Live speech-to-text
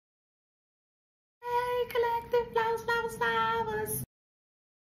collective, flowers, flowers, flowers.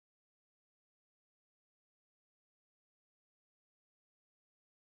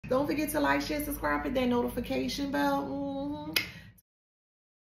 Don't forget to like, share, subscribe, hit that notification bell.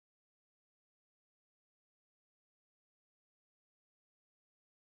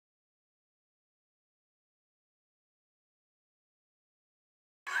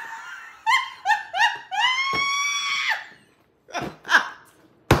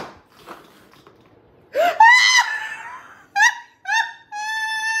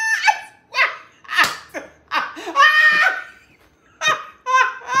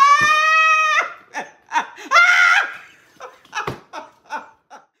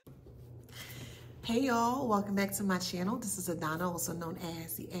 Hey y'all, welcome back to my channel. This is Adana, also known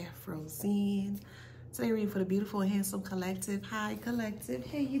as the Afro Zen. Today reading for the beautiful and handsome collective. Hi collective,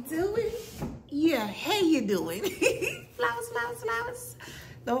 how you doing? Yeah, how you doing? Flowers, flowers, flowers.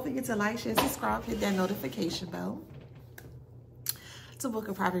 Don't forget to like, share, subscribe, hit that notification bell. To book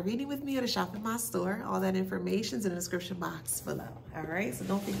a private reading with me or to shop in my store, all that information is in the description box below. All right, so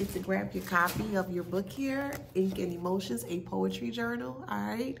don't forget to grab your copy of your book here, Ink and Emotions, a poetry journal. All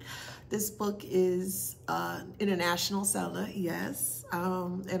right, this book is international seller, yes,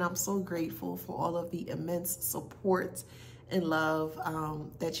 and I'm so grateful for all of the immense support and love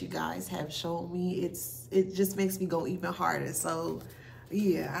that you guys have shown me. It just makes me go even harder. So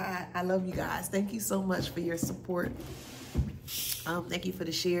yeah, I love you guys. Thank you so much for your support. Thank you for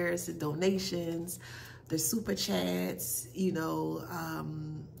the shares, the donations, the super chats, you know,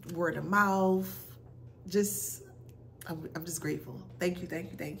 word of mouth. Just, I'm just grateful. Thank you,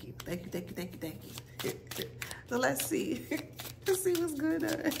 thank you, thank you. Thank you, thank you, thank you, thank you. So let's see. Let's see what's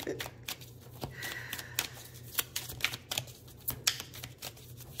good.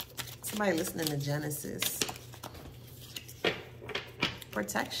 Somebody listening to Genesis.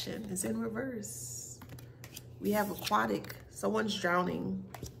 Protection is in reverse. We have aquatic. Someone's drowning.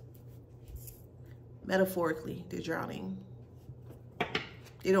 Metaphorically, they're drowning.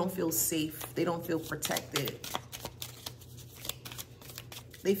 They don't feel safe. They don't feel protected.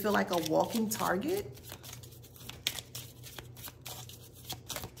 They feel like a walking target.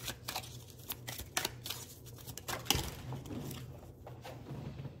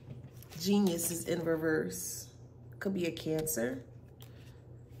 Genius is in reverse. Could be a Cancer.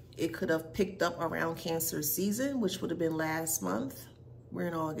 It could have picked up around Cancer season, which would have been last month. We're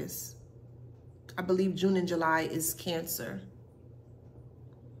in August. I believe June and July is Cancer.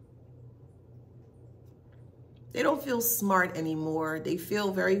 They don't feel smart anymore. They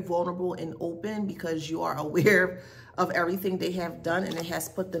feel very vulnerable and open because you are aware of everything they have done and it has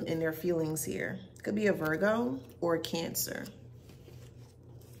put them in their feelings here. It could be a Virgo or a Cancer.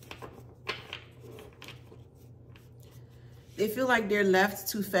 They feel like they're left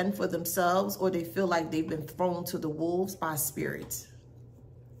to fend for themselves, or they feel like they've been thrown to the wolves by spirit.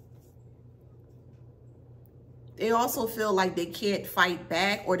 They also feel like they can't fight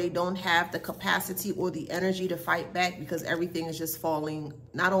back, or they don't have the capacity or the energy to fight back because everything is just falling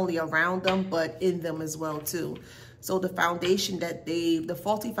not only around them, but in them as well too. So the foundation that the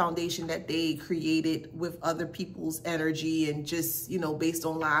faulty foundation that they created with other people's energy and just, you know, based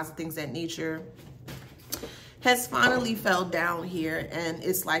on lies and things of that nature, has finally fell down here, and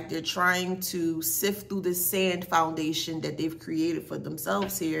it's like they're trying to sift through the sand foundation that they've created for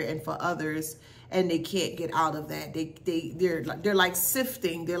themselves here and for others, and they can't get out of that. They're like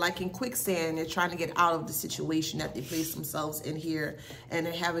sifting. They're like in quicksand. They're trying to get out of the situation that they place themselves in here, and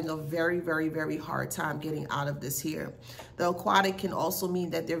they're having a very, very, very hard time getting out of this here. The aquatic can also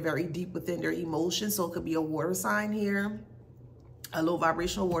mean that they're very deep within their emotions, so it could be a water sign here. A low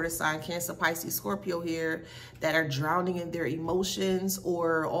vibrational water sign, Cancer, Pisces, Scorpio here, that are drowning in their emotions,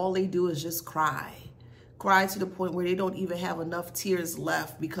 or all they do is just cry. Cry to the point where they don't even have enough tears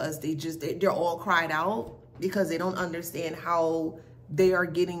left because they're all cried out because they don't understand how they are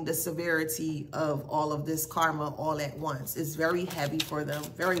getting the severity of all of this karma all at once. It's very heavy for them,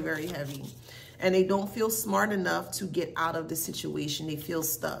 very, very heavy. And they don't feel smart enough to get out of the situation. They feel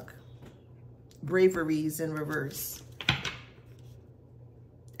stuck. Bravery is in reverse.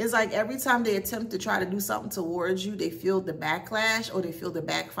 It's like every time they attempt to try to do something towards you, they feel the backlash or they feel the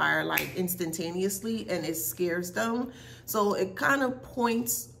backfire like instantaneously, and it scares them. So it kind of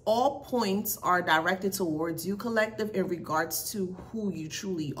points, all points are directed towards you, collective, in regards to who you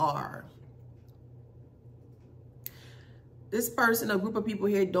truly are. This person, a group of people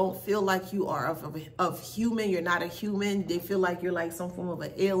here, don't feel like you are of human. You're not a human. They feel like you're like some form of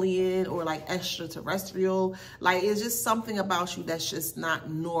an alien or like extraterrestrial. Like it's just something about you that's just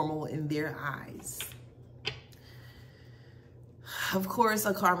not normal in their eyes. Of course,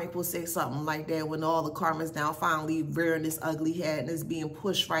 a karmic will say something like that when all the karmas now finally rearing this ugly head and is being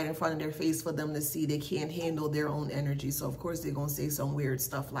pushed right in front of their face for them to see they can't handle their own energy. So, of course, they're going to say some weird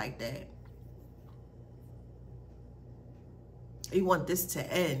stuff like that. They want this to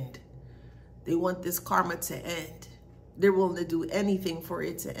end. They want this karma to end. They're willing to do anything for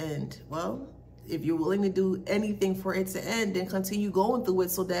it to end. Well, if you're willing to do anything for it to end, then continue going through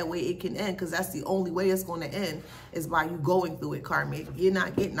it so that way it can end, because that's the only way it's going to end is by you going through it, karmic. You're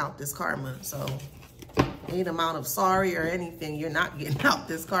not getting out this karma. So any amount of sorry or anything, you're not getting out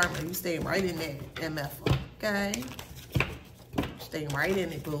this karma. You staying right in there, MF. Okay? Staying right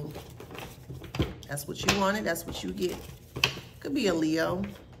in it, boo. That's what you wanted. That's what you get. Could be a Leo.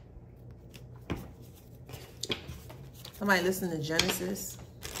 Somebody listen to Genesis.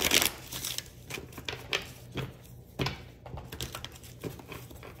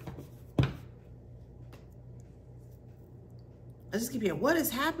 I just keep hearing, what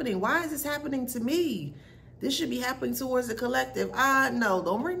is happening? Why is this happening to me? This should be happening towards the collective. No,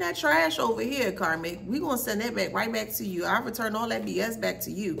 don't bring that trash over here, karmic. We're going to send that back right back to you. I'll return all that BS back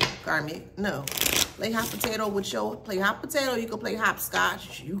to you, karmic. No. Play hot potato with your, play hot potato. You can play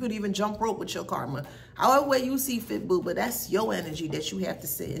hopscotch. You could even jump rope with your karma. However way you see fit, boo, but that's your energy that you have to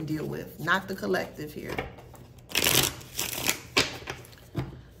sit and deal with, not the collective here.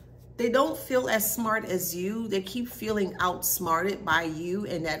 They don't feel as smart as you. They keep feeling outsmarted by you,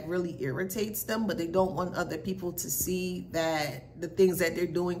 and that really irritates them, but they don't want other people to see that the things that they're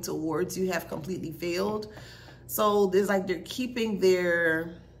doing towards you have completely failed. So there's like they're keeping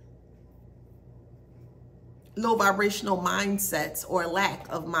their low vibrational mindsets or lack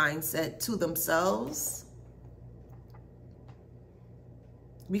of mindset to themselves,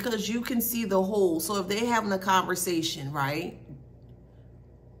 because you can see the whole. So if they're having a conversation, right,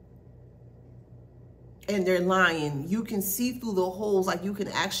 and they're lying, you can see through the holes. Like you can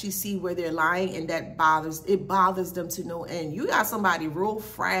actually see where they're lying, and that bothers them to no end. You got somebody real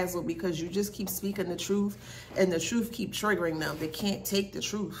frazzled because you just keep speaking the truth, and the truth keep triggering them. They can't take the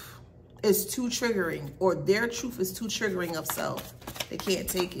truth. It's too triggering, or their truth is too triggering of self. They can't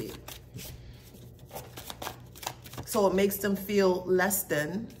take it. So it makes them feel less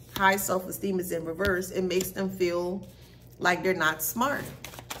than. High self-esteem is in reverse. It makes them feel like they're not smart.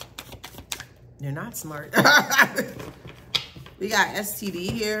 They're not smart. We got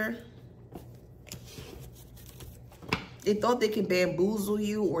STD here. They thought they could bamboozle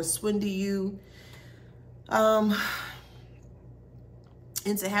you or swindle you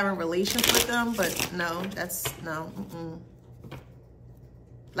into having relations with them, but no, that's no.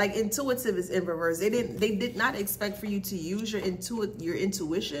 Like intuitive is in reverse. They did not expect for you to use your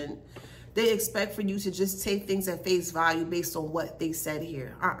intuition. They expect for you to just take things at face value based on what they said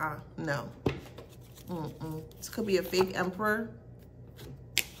here. No. This could be a fake emperor.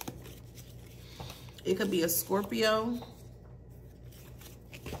 It could be a Scorpio.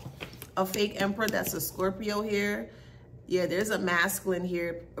 A fake emperor, that's a Scorpio here. Yeah, there's a masculine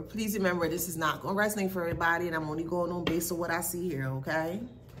here. But please remember, this is not going to resonate for everybody, and I'm only going on based on what I see here, okay?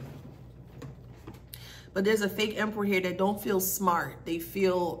 But there's a fake emperor here that don't feel smart. They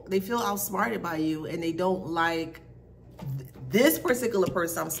feel outsmarted by you, and they don't like this particular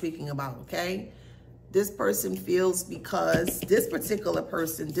person I'm speaking about, okay? This person feels because this particular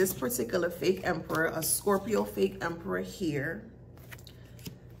person, this particular fake emperor, a Scorpio fake emperor here,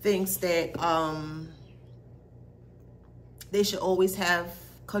 thinks that they should always have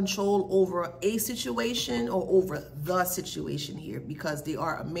control over a situation or over the situation here, because they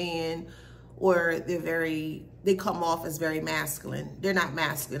are a man, or they come off as very masculine. They're not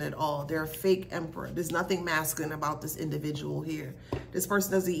masculine at all. They're a fake emperor. There's nothing masculine about this individual here. This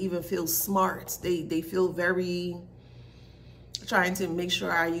person doesn't even feel smart. They feel very, trying to make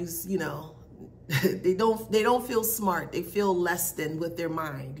sure I use, you know, they don't feel smart. They feel less than with their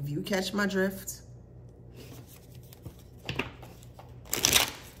mind. If you catch my drift.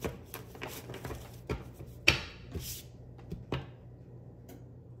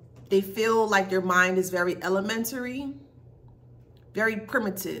 They feel like their mind is very elementary, very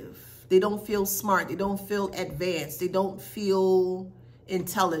primitive. They don't feel smart. They don't feel advanced. They don't feel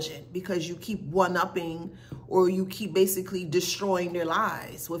intelligent, because you keep one-upping, or you keep basically destroying their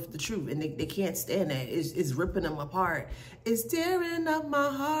lives with the truth, and they can't stand that. It's ripping them apart. It's tearing up my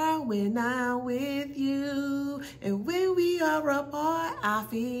heart when I'm with you, and when we are apart, I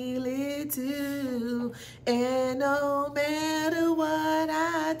feel it too. And no matter what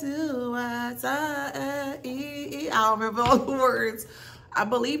I do, I don't remember all the words. I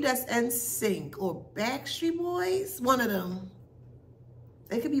believe that's NSYNC or Backstreet Boys, one of them.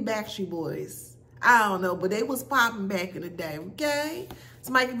 They could be Backstreet Boys. I don't know, but they was popping back in the day, okay?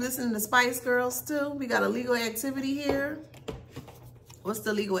 Somebody can listen to the Spice Girls too. We got a legal activity here. What's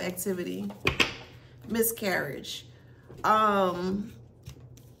the legal activity? Miscarriage.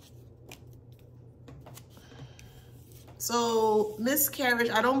 So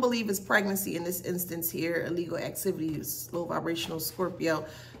miscarriage, I don't believe it's pregnancy in this instance here. Illegal activity is low vibrational Scorpio.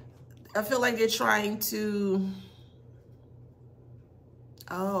 I feel like they're trying to,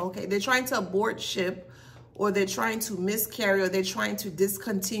 oh, okay. They're trying to abort ship, or they're trying to miscarry, or they're trying to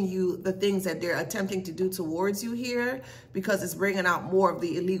discontinue the things that they're attempting to do towards you here, because it's bringing out more of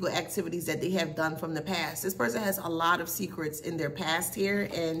the illegal activities that they have done from the past. This person has a lot of secrets in their past here,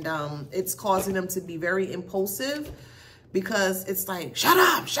 and it's causing them to be very impulsive, because it's like, shut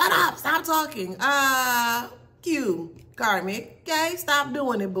up, stop talking. Q, karmic, okay? Stop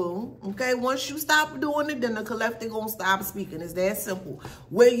doing it, boo. Okay, once you stop doing it, then the collective gonna stop speaking. It's that simple.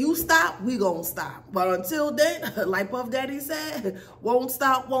 When you stop, we gonna stop. But until then, like Puff Daddy said, won't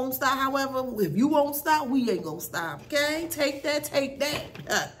stop. However, if you won't stop, we ain't gonna stop, okay? Take that.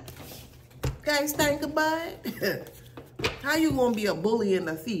 Okay, stank bud. How you gonna be a bully and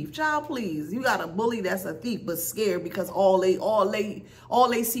a thief? Child, please. You got a bully that's a thief but scared because all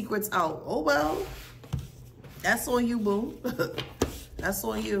they secrets out. Oh well. That's on you, boo. That's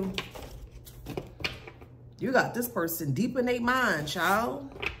on you. You got this person deep in their mind, child.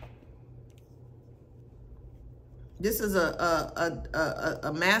 This is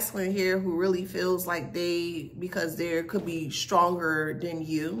a masculine here who really feels like because there could be stronger than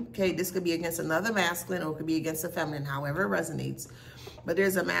you. Okay, this could be against another masculine, or it could be against a feminine, however it resonates. But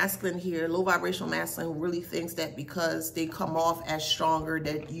there's a masculine here, low vibrational masculine, who really thinks that because they come off as stronger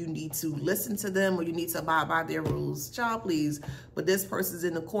that you need to listen to them, or you need to abide by their rules. Child, please. But this person's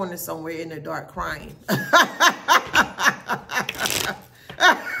in the corner somewhere in the dark crying.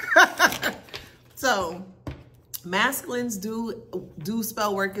 So masculines do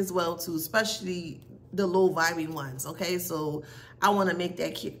spell work as well too, especially the low vibing ones. Okay, so I want to make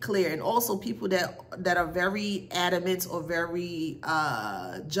that clear. And also people that are very adamant or very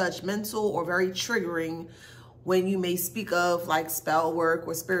judgmental or very triggering when you may speak of like spell work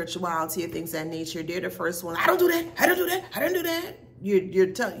or spirituality or things of that nature. They're the first one. I don't do that.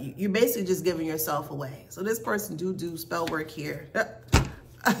 You're basically just giving yourself away. So this person do spell work here.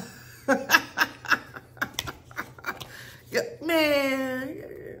 Yeah, man,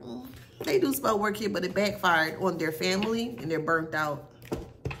 they do spell work here, but it backfired on their family and they're burnt out.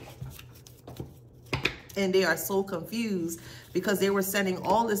 And they are so confused because they were sending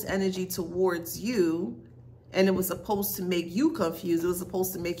all this energy towards you, and it was supposed to make you confused. It was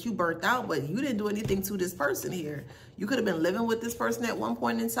supposed to make you burnt out, but you didn't do anything to this person here. You could have been living with this person at one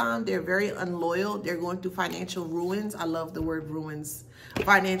point in time. They're very unloyal. They're going through financial ruins. I love the word ruins.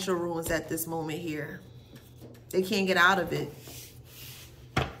 Financial ruins at this moment here. They can't get out of it.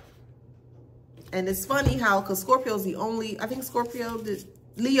 And it's funny how, because Scorpio's the only, I think Scorpio and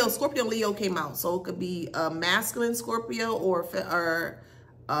Leo came out. So it could be a masculine Scorpio or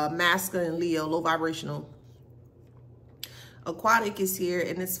a masculine Leo, low vibrational. Aquatic is here.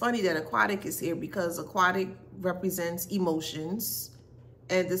 And it's funny that Aquatic is here because Aquatic represents emotions.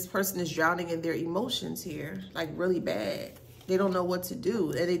 And this person is drowning in their emotions here, like really bad. They don't know what to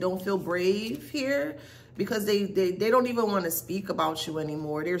do. And they don't feel brave here, because they don't even want to speak about you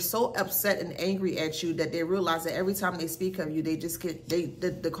anymore. They're so upset and angry at you that they realize that every time they speak of you, they just get,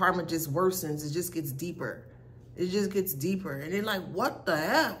 the karma just worsens. It just gets deeper. It just gets deeper. And they're like, what the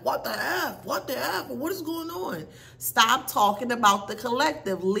F? What the F? What the F? What is going on? Stop talking about the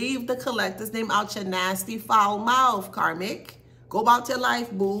collective. Leave the collective's name out your nasty, foul mouth, karmic. Go about your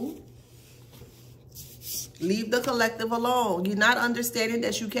life, boo. Leave the collective alone. You're not understanding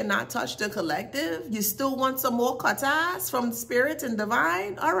that you cannot touch the collective. You still want some more katas from spirit and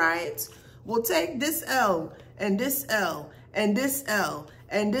divine? All right. We'll take this L and this L and this L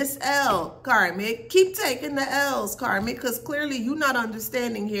and this L, karmic. Keep taking the L's, karmic, because clearly you're not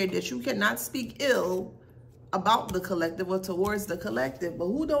understanding here that you cannot speak ill about the collective or towards the collective. But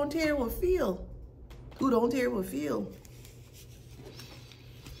who don't hear will feel? Who don't hear will feel?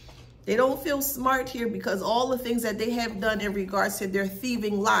 They don't feel smart here because all the things that they have done in regards to their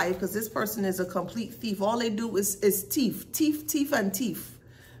thieving life, because this person is a complete thief. All they do is thief.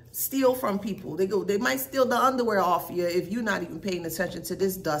 Steal from people. They might steal the underwear off you if you're not even paying attention to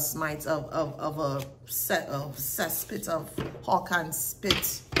this dust mites of a set of cesspit of Hawkeye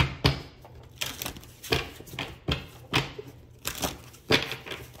spit.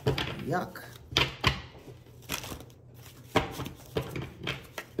 Yuck.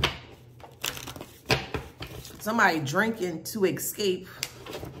 Somebody drinking to escape.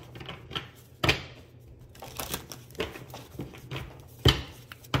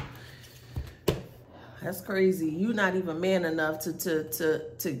 That's crazy. You're not even man enough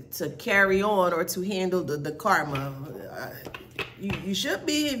to carry on or to handle the karma. You should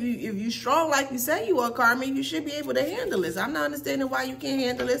be. If you strong like you say you are, karma, you should be able to handle this. I'm not understanding why you can't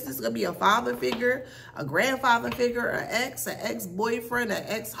handle this. This is gonna be a father figure, a grandfather figure, an ex-boyfriend, an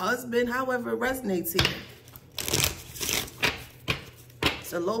ex-husband, however it resonates here.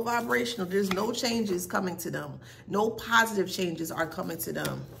 It's a low vibrational. There's no changes coming to them. No positive changes are coming to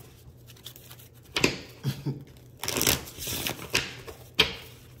them.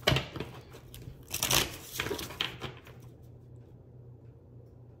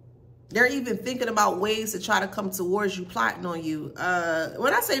 They're even thinking about ways to try to come towards you, plotting on you.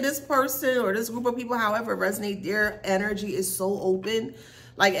 When I say this person or this group of people, however resonate, their energy is so open.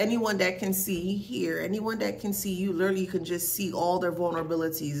 Like anyone that can see here, anyone that can see you, literally can just see all their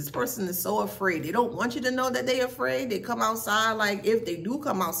vulnerabilities. This person is so afraid. They don't want you to know that they're afraid. They come outside, like if they do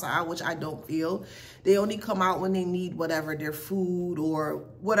come outside, which I don't feel, they only come out when they need whatever, their food or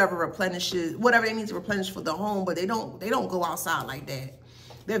whatever replenishes, whatever they need to replenish for the home, but they don't go outside like that.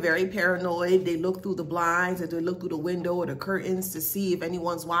 They're very paranoid. They look through the blinds, or they look through the window or the curtains to see if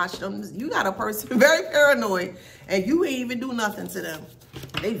anyone's watching them. You got a person very paranoid, and you ain't even do nothing to them.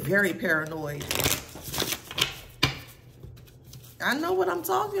 They very paranoid. I know what I'm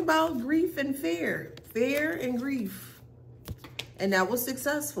talking about. Grief and fear. Fear and grief. And that was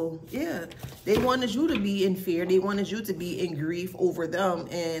successful. Yeah. They wanted you to be in fear. They wanted you to be in grief over them.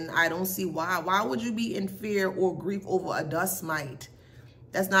 And I don't see why. Why would you be in fear or grief over a dust mite?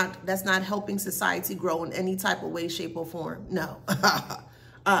 That's not helping society grow in any type of way, shape, or form. No.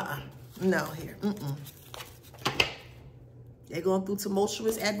 No here. They're going through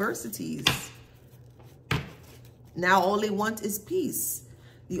tumultuous adversities. Now all they want is peace.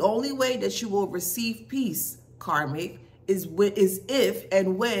 The only way that you will receive peace, karmic, is if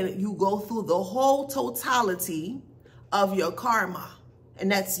and when you go through the whole totality of your karma. And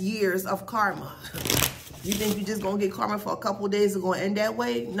that's years of karma. You think you're just going to get karma for a couple of days and going to end that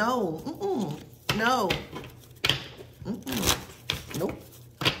way? No. No. Nope.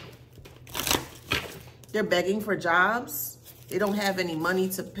 They're begging for jobs. They don't have any money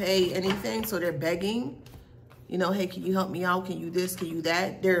to pay anything, so they're begging. You know, hey, can you help me out? Can you this? Can you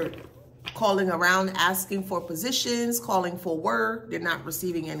that? They're calling around, asking for positions, calling for work. They're not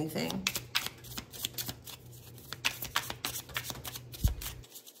receiving anything.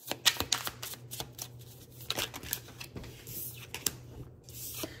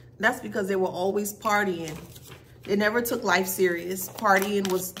 That's because they were always partying. They never took life serious.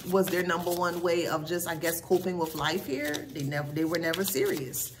 Partying was their #1 way of just, I guess, coping with life here. They were never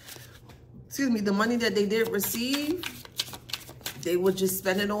serious. Excuse me, the money that they did receive, they would just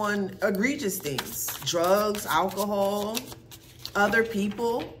spend it on egregious things. Drugs, alcohol, other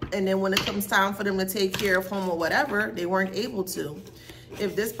people. And then when it comes time for them to take care of home or whatever, they weren't able to.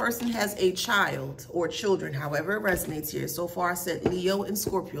 If this person has a child or children, however it resonates here. So far I said Leo and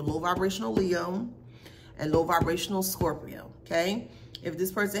Scorpio, low vibrational Leo and low vibrational Scorpio, okay? If this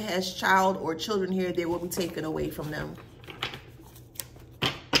person has child or children here, they will be taken away from them.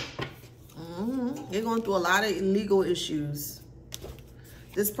 They're going through a lot of legal issues.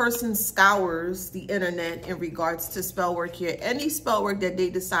 This person scours the internet in regards to spell work here. Any spell work that they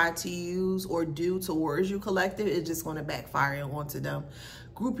decide to use or do towards you, collective, is just going to backfire onto them.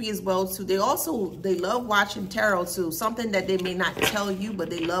 Groupie as well too. They love watching tarot too. Something that they may not tell you, but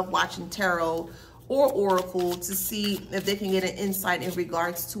they love watching tarot or oracle to see if they can get an insight in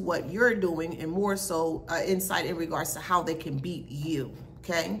regards to what you're doing, and more so insight in regards to how they can beat you.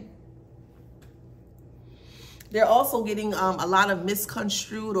 Okay. They're also getting a lot of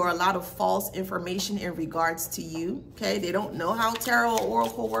misconstrued or a lot of false information in regards to you, okay? They don't know how tarot or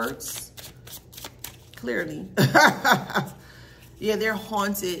oracle works, clearly. Yeah, they're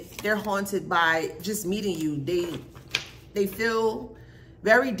haunted. They're haunted by just meeting you. They feel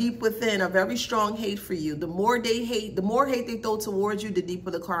very deep within a very strong hate for you. The more they hate, the more hate they throw towards you, the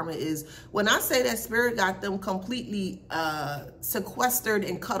deeper the karma is. When I say that spirit got them completely sequestered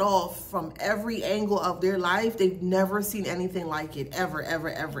and cut off from every angle of their life, they've never seen anything like it.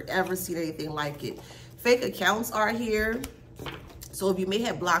 Ever seen anything like it. Fake accounts are here. So if you may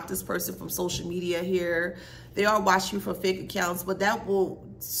have blocked this person from social media here, they are watching you for fake accounts, but that will,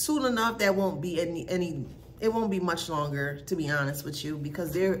 soon enough, that won't be it won't be much longer, to be honest with you,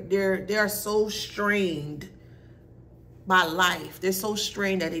 because they are so strained by life. They're so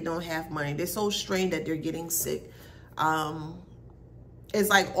strained that they don't have money. They're so strained that they're getting sick. It's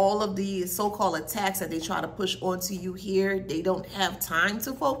like all of the so-called attacks that they try to push onto you here, they don't have time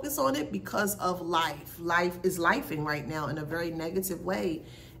to focus on it because of life. Life is lifing right now in a very negative way.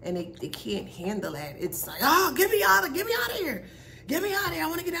 and they can't handle that. It's like, oh, get me out of here. Get me out of here. I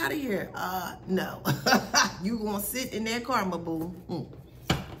want to get out of here. No. You gonna sit in that karma, boo.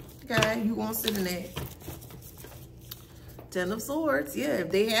 Okay, you gonna sit in that. 10 of Swords. Yeah,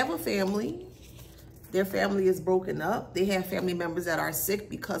 if they have a family, their family is broken up. They have family members that are sick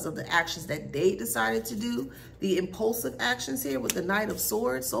because of the actions that they decided to do. The impulsive actions here with the Knight of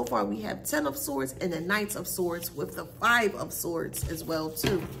Swords. So far, we have 10 of Swords and the Knights of Swords with the 5 of Swords as well,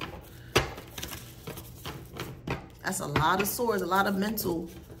 too. That's a lot of swords, a lot of mental.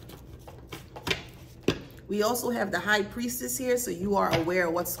 We also have the High Priestess here, so you are aware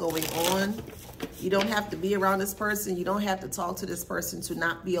of what's going on. You don't have to be around this person. You don't have to talk to this person to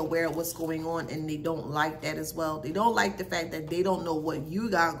not be aware of what's going on, and they don't like that as well. They don't like the fact that they don't know what you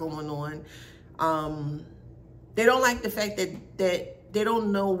got going on. They don't like the fact that they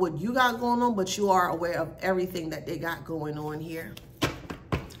don't know what you got going on, but you are aware of everything that they got going on here.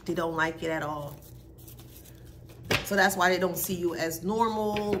 They don't like it at all. So that's why they don't see you as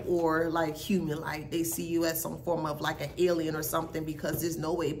normal or like human-like. They see you as some form of like an alien or something, because there's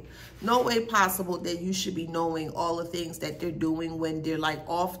no way possible that you should be knowing all the things that they're doing when they're like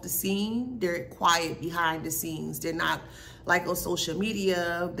off the scene. They're quiet behind the scenes. They're not like on social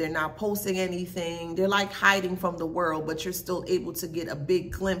media. They're not posting anything. They're like hiding from the world, but you're still able to get a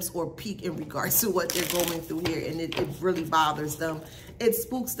big glimpse or peek in regards to what they're going through here. And it really bothers them. It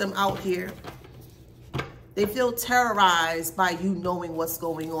spooks them out here. They feel terrorized by you knowing what's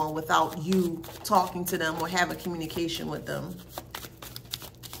going on without you talking to them or having communication with them.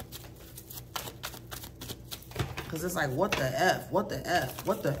 Because it's like, what the F? What the F?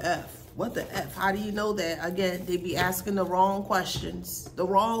 What the F? What the F? How do you know that? Again, they be asking the wrong questions, the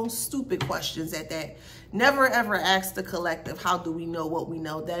wrong stupid questions at that. Never ever ask the collective, how do we know what we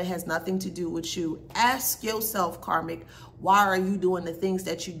know? That has nothing to do with you. Ask yourself, karmic, why are you doing the things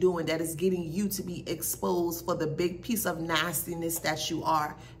that you're doing that is getting you to be exposed for the big piece of nastiness that you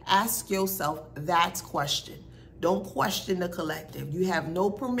are? Ask yourself that question. Don't question the collective. You have no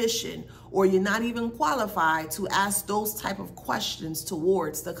permission, or you're not even qualified to ask those type of questions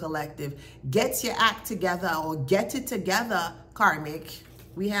towards the collective. Get your act together, or get it together, karmic.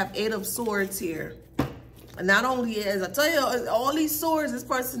 We have 8 of Swords here. And not only, as I tell you, all these swords, this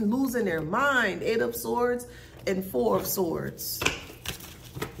person losing their mind. 8 of Swords and 4 of Swords.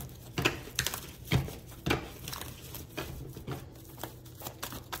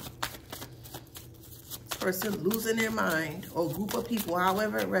 Person losing their mind, or group of people,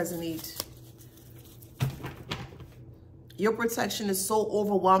 however it resonates. Your protection is so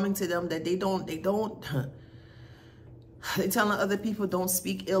overwhelming to them that they're telling other people don't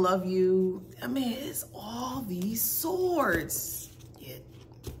speak ill of you. I mean, it's all these swords.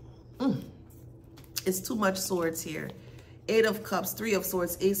 It's too much swords here. 8 of Cups, 3 of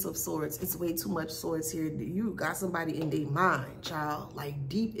Swords, Ace of Swords. It's way too much swords here. You got somebody in their mind, child, like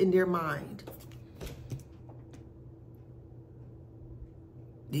deep in their mind.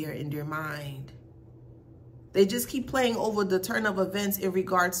 They're in their mind. They just keep playing over the turn of events in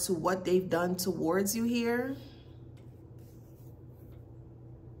regards to what they've done towards you here.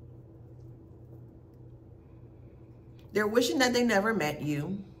 They're wishing that they never met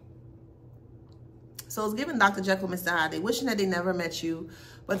you. So it's giving Dr. Jekyll, Mr. Hyde. They're wishing that they never met you,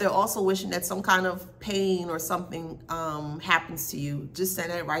 but they're also wishing that some kind of pain or something happens to you. Just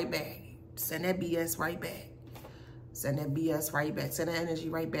send that right back. Send that BS right back. Send that BS right back. Send that energy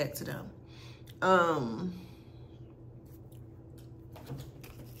right back to them.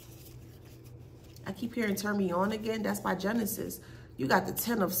 I keep hearing turn me on again. That's by Genesis. You got the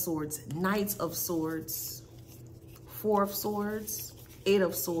 10 of Swords, Knights of Swords, 4 of Swords, 8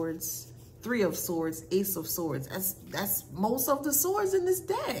 of Swords, 3 of Swords, Ace of Swords. That's most of the swords in this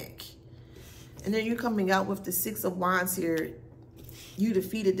deck. And then you're coming out with the 6 of Wands here. You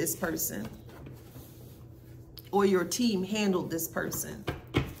defeated this person, or your team handled this person.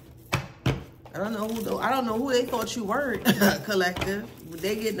 I don't know who they thought you were, collective.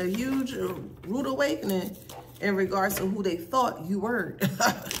 They getting a huge rude awakening in regards to who they thought you were.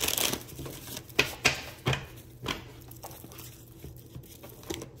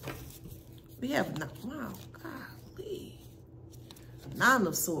 We have, wow, golly. 9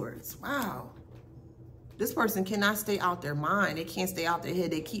 of Swords, wow. This person cannot stay out their mind. They can't stay out their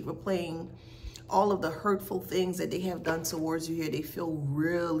head. They keep replaying all of the hurtful things that they have done towards you here. They feel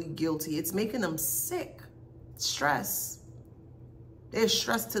really guilty. It's making them sick. Stress. They're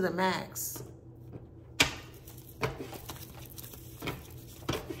stressed to the max.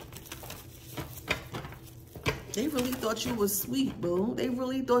 They really thought you was sweet, boo. They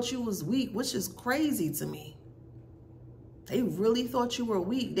really thought you was weak, which is crazy to me. They really thought you were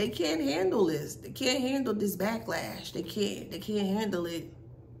weak. They can't handle this. They can't handle this backlash. They can't handle it.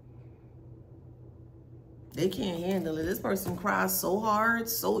 They can't handle it. This person cries so hard,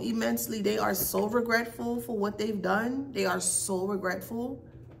 so immensely. They are so regretful for what they've done. They are so regretful.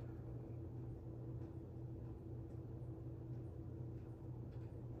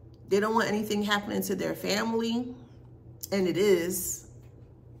 They don't want anything happening to their family. And it is.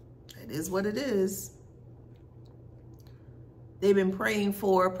 It is what it is. They've been praying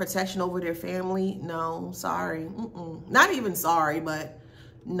for protection over their family. No, sorry. Not even sorry, but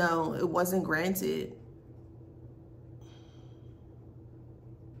no, it wasn't granted.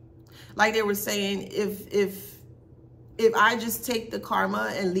 Like they were saying, if I just take the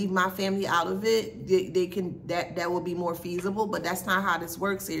karma and leave my family out of it, they can, that will be more feasible. But that's not how this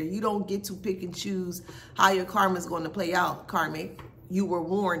works here. You don't get to pick and choose how your karma is going to play out, karmic. You were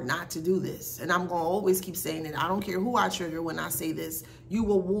warned not to do this. And I'm going to always keep saying it. I don't care who I trigger when I say this. You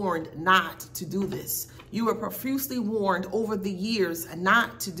were warned not to do this. You were profusely warned over the years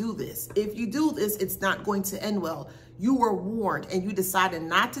not to do this. If you do this, it's not going to end well. You were warned and you decided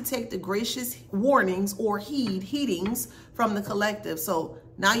not to take the gracious warnings or heedings from the collective. So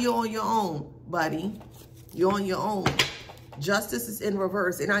now you're on your own, buddy. You're on your own. Justice is in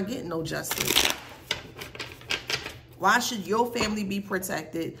reverse. They're not getting no justice. Why should your family be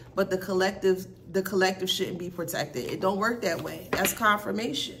protected, but the collective shouldn't be protected? It don't work that way. That's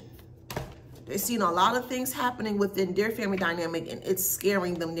confirmation. They've seen a lot of things happening within their family dynamic, and it's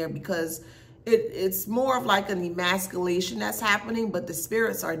scaring them there because it's more of like an emasculation that's happening, but the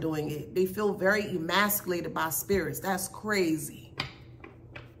spirits are doing it. They feel very emasculated by spirits. That's crazy.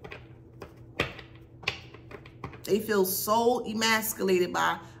 They feel so emasculated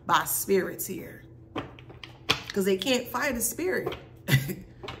by spirits here because they can't fight a spirit.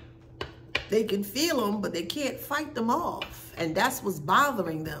 They can feel them, but they can't fight them off. And that's what's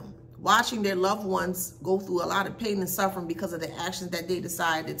bothering them. Watching their loved ones go through a lot of pain and suffering because of the actions that they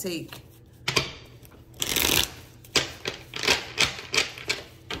decide to take.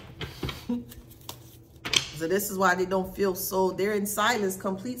 So this is why they don't feel so, they're in silence,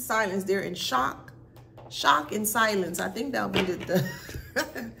 complete silence. They're in shock and silence. I think that would be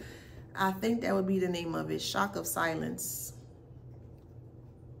the I think that would be the name of it. Shock of silence.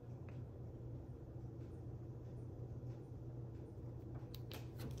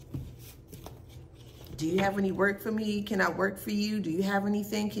 Do you have any work for me? Can I work for you? Do you have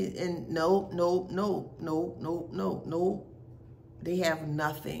anything? And no. They have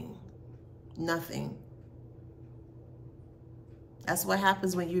nothing. Nothing. That's what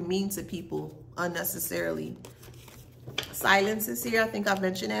happens when you're mean to people unnecessarily. Silence is here. I think I've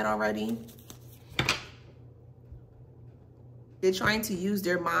mentioned that already. They're trying to use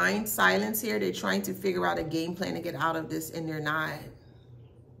their mind. Silence here. They're trying to figure out a game plan to get out of this, and they're not.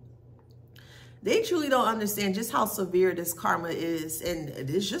 They truly don't understand just how severe this karma is, and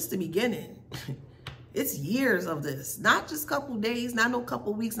it's just the beginning. It's years of this, not just a couple days, not no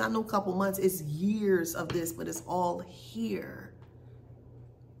couple weeks, not no couple months. It's years of this, but it's all here.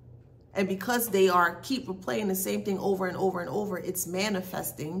 And because they keep replaying the same thing over and over and over, it's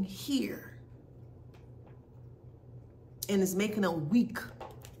manifesting here. And it's making them weak.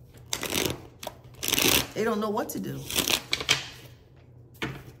 They don't know what to do.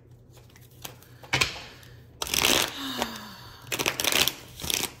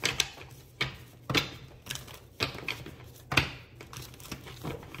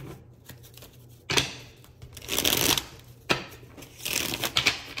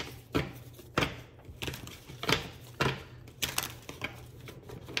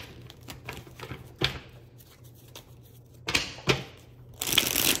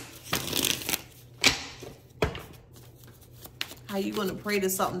 How you going to pray to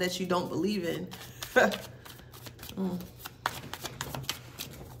something that you don't believe in?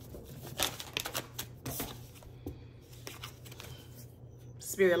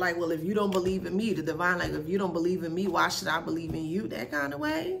 Spirit like, well, if you don't believe in me, the divine like, if you don't believe in me, why should I believe in you? That kind of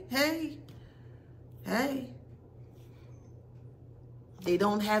way. Hey. They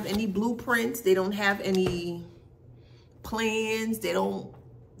don't have any blueprints. They don't have any plans.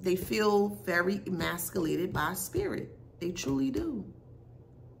 They feel very emasculated by spirit. They truly do.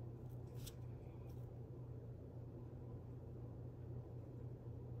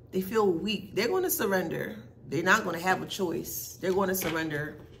 They feel weak. They're going to surrender. They're not going to have a choice. They're going to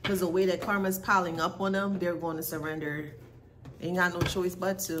surrender because the way that karma is piling up on them, they're going to surrender. They ain't got no choice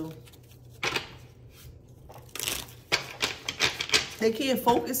but to. They can't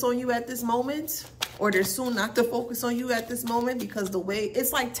focus on you at this moment, or they're soon not to focus on you at this moment because the way,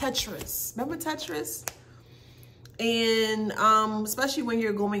 it's like Tetris. Remember Tetris? And especially when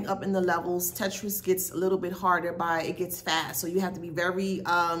you're going up in the levels, Tetris gets a little bit harder it gets fast. So you have to be very,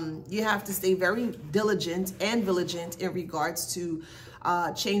 you have to stay very diligent and vigilant in regards to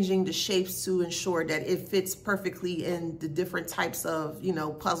changing the shapes to ensure that it fits perfectly in the different types of, you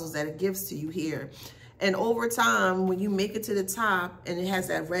know, puzzles that it gives to you here. And over time, when you make it to the top and it has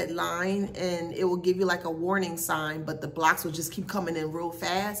that red line, and it will give you like a warning sign, but the blocks will just keep coming in real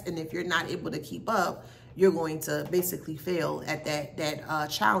fast. And if you're not able to keep up, you're going to basically fail at that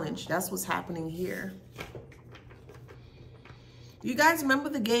challenge. That's what's happening here. You guys remember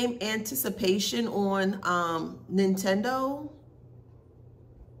the game Anticipation on Nintendo?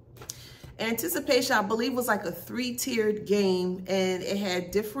 Anticipation, I believe, was like a 3-tiered game, and it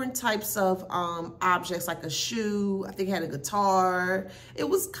had different types of objects, like a shoe. I think it had a guitar. It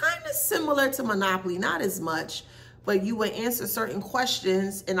was kind of similar to Monopoly, not as much, but you would answer certain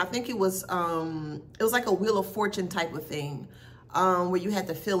questions, and I think it was like a Wheel of Fortune type of thing, where you had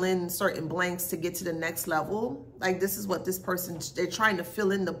to fill in certain blanks to get to the next level. Like, this is what this person, they're trying to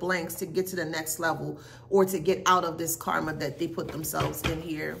fill in the blanks to get to the next level, or to get out of this karma that they put themselves in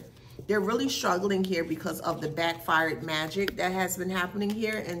here. They're really struggling here because of the backfired magic that has been happening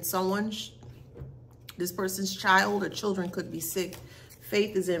here. And this person's child or children could be sick.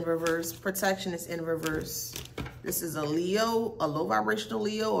 Faith is in reverse. Protection is in reverse. This is a Leo, a low vibrational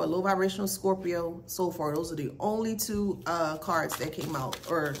Leo, or a low vibrational Scorpio so far. Those are the only two cards that came out,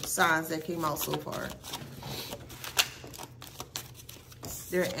 or signs that came out so far.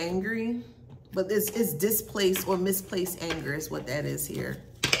 They're angry, but it's displaced or misplaced anger is what that is here.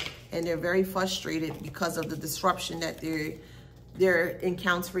 And they're very frustrated because of the disruption that they're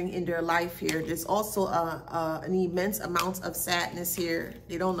encountering in their life here. There's also an immense amount of sadness here.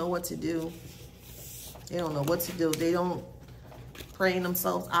 They don't know what to do. They don't know what to do. They don't praying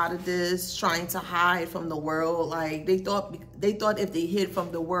themselves out of this, trying to hide from the world. Like, they thought if they hid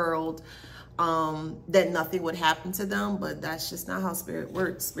from the world, that nothing would happen to them. But that's just not how spirit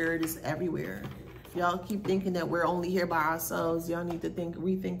works. Spirit is everywhere. Y'all keep thinking that we're only here by ourselves. Y'all need to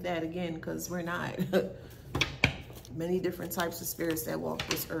rethink that again, because we're not. Many different types of spirits that walk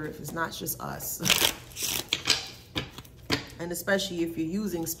this earth. It's not just us. And especially if you're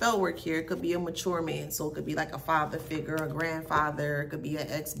using spell work here, it could be a mature man. So it could be like a father figure, a grandfather. It could be an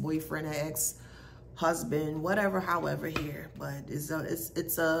ex-boyfriend, an ex-husband, whatever, however here. But it's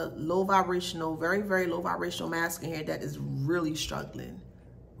a low vibrational, very, very low vibrational masculine here that is really struggling.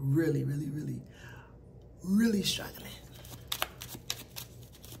 Really, really, really. Really struggling.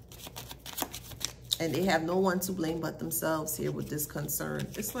 And they have no one to blame but themselves here with this concern.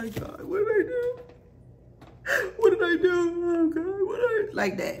 It's like, God, what did I do? What did I do? Oh, God, what did I...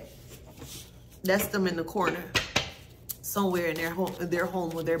 Like that. That's them in the corner. Somewhere in their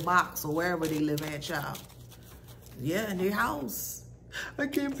home or their box or wherever they live at, y'all. Yeah, in their house. I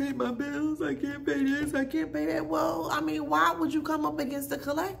can't pay my bills. I can't pay this. I can't pay that. Well, I mean, why would you come up against the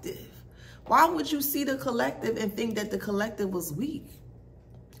collective? Why would you see the collective and think that the collective was weak?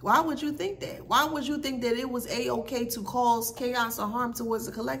 Why would you think that? Why would you think that it was a-okay to cause chaos or harm towards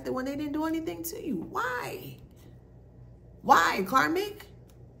the collective when they didn't do anything to you? Why? Why, karmic?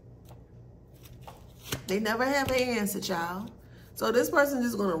 They never have an answer, child. So this person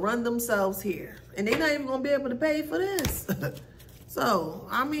is going to run themselves here. And they're not even going to be able to pay for this. So,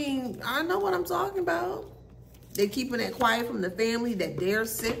 I mean, I know what I'm talking about. They're keeping it quiet from the family that they're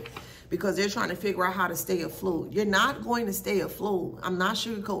sick, because they're trying to figure out how to stay afloat. You're not going to stay afloat. I'm not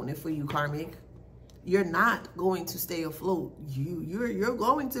sugarcoating it for you, karmic. You're not going to stay afloat. You're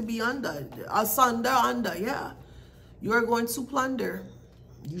going to be under, yeah. You're going to plunder.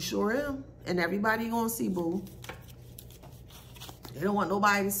 You sure am. And everybody gonna see, boo. They don't want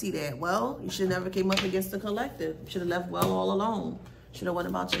nobody to see that. Well, you should never came up against the collective. You should have left well all alone. Should have went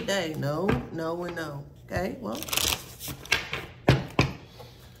about your day. No, no, and no. Okay, well.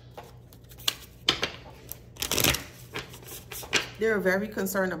 They're very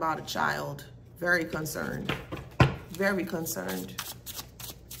concerned about a child. Very concerned. Very concerned.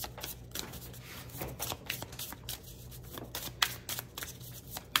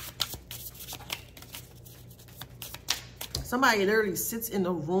 Somebody literally sits in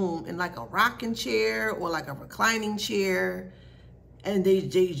the room in like a rocking chair or like a reclining chair, and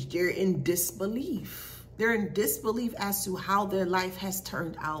they're in disbelief. They're in disbelief as to how their life has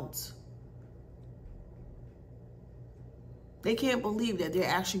turned out. They can't believe that they're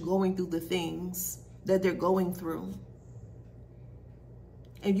actually going through the things that they're going through.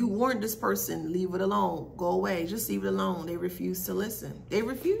 And you warned this person, leave it alone, go away, just leave it alone. They refuse to listen. They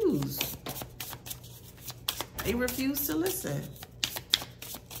refuse. They refuse to listen.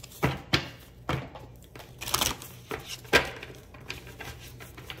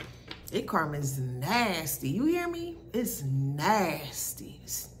 Their karma is nasty. You hear me? It's nasty.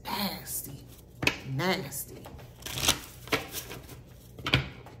 It's nasty. Nasty.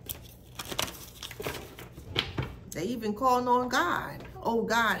 They even calling on God. Oh,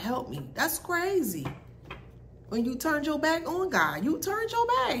 God, help me. That's crazy. When you turned your back on God, you turned your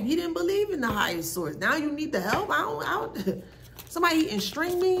back. You didn't believe in the highest source. Now you need the help. Somebody eating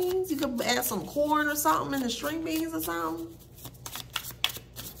string beans. You could add some corn or something in the string beans or something.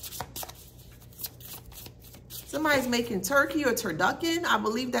 Somebody's making turkey or turducken. I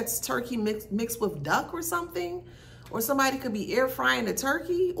believe that's turkey mixed with duck or something. Or somebody could be air frying the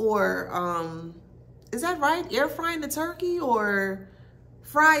turkey, or is that right? Air frying the turkey or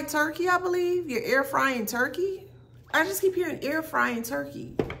fried turkey, I believe. You're air frying turkey. I just keep hearing air frying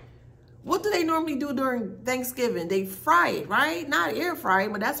turkey. What do they normally do during Thanksgiving? They fry it, right? Not air fry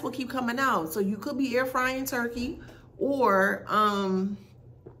it, but that's what keep coming out. So you could be air frying turkey, or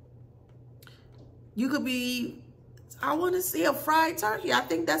you could be, I want to see a fried turkey. I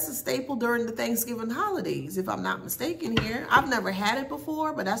think that's a staple during the Thanksgiving holidays, if I'm not mistaken here. I've never had it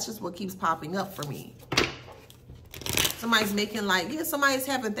before, but that's just what keeps popping up for me. Somebody's making like, yeah, somebody's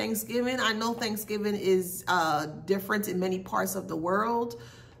having Thanksgiving. I know Thanksgiving is different in many parts of the world.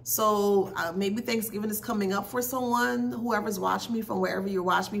 So maybe Thanksgiving is coming up for someone, whoever's watching me from wherever you're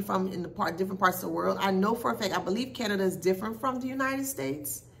watching me from in the different parts of the world. I know for a fact, I believe Canada is different from the United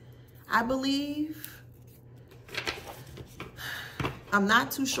States. I believe. I'm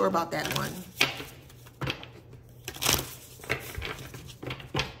not too sure about that one.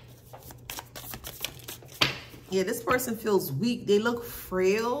 Yeah, this person feels weak. They look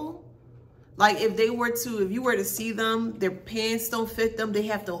frail. Like if you were to see them, their pants don't fit them. They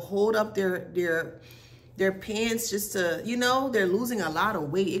have to hold up their pants just to, you know, they're losing a lot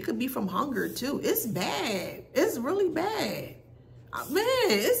of weight. It could be from hunger too. It's bad. It's really bad. Man,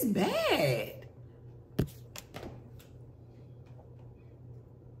 it's bad.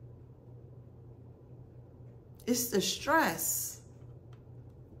 It's the stress.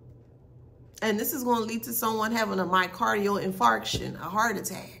 And this is going to lead to someone having a myocardial infarction, a heart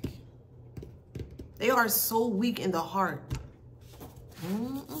attack. They are so weak in the heart.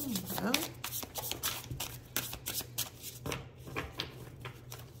 Yeah.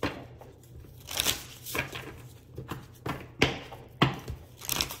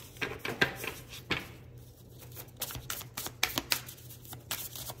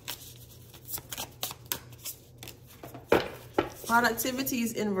 Productivity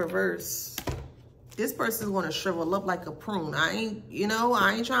is in reverse. This person's going to shrivel up like a prune. I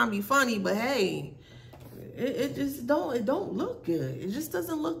ain't trying to be funny, but hey, it don't look good. It just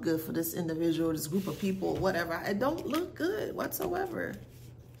doesn't look good for this individual, this group of people, whatever. It don't look good whatsoever.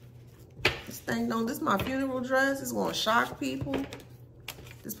 This is my funeral dress. It's going to shock people.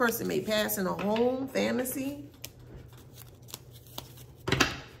 This person may pass in a home, fantasy.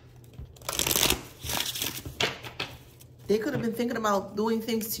 They could have been thinking about doing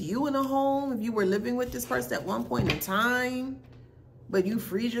things to you in a home if you were living with this person at one point in time, but you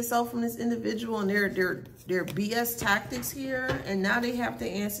freed yourself from this individual and their BS tactics here, and now they have to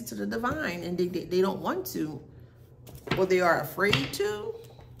answer to the divine, and they don't want to, or they are afraid to.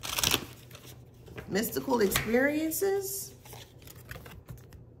 Mystical experiences.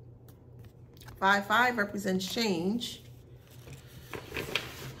 5-5 represents change.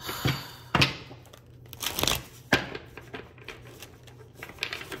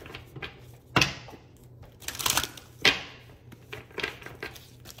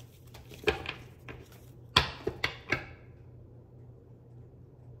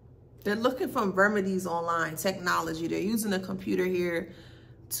 They're looking for remedies online, technology. They're using a computer here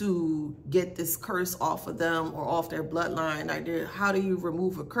to get this curse off of them or off their bloodline. Like, how do you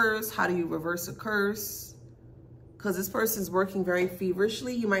remove a curse? How do you reverse a curse? Because this person's working very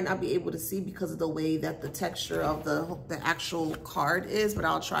feverishly. You might not be able to see because of the way that the texture of the actual card is, but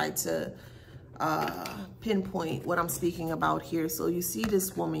I'll try to pinpoint what I'm speaking about here. So you see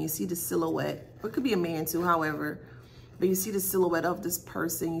this woman, you see the silhouette. Or it could be a man too, however. But you see the silhouette of this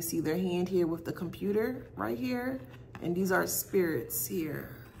person. You see their hand here with the computer right here. And these are spirits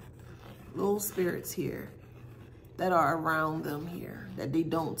here. Little spirits here that are around them here that they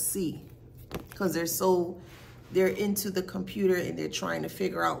don't see. Because they're into the computer and they're trying to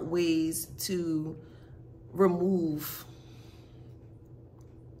figure out ways to remove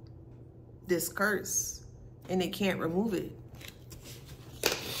this curse. And they can't remove it.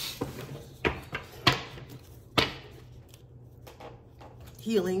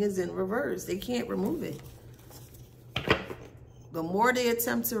 Healing is in reverse. They can't remove it. The more they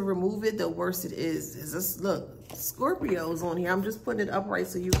attempt to remove it, the worse it is. Look, Scorpios on here. I'm just putting it upright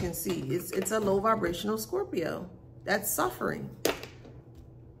so you can see. It's a low vibrational Scorpio that's suffering.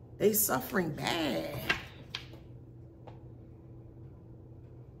 They suffering bad.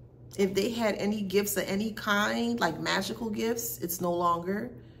 If they had any gifts of any kind, like magical gifts, it's no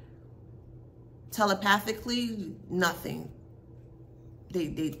longer. Telepathically, nothing.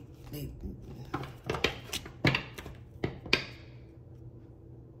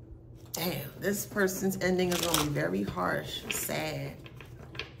 Damn, this person's ending is going to be very harsh, sad.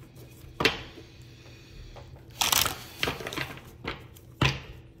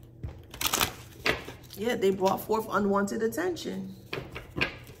 Yeah, they brought forth unwanted attention.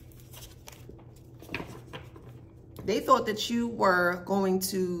 They thought that you were going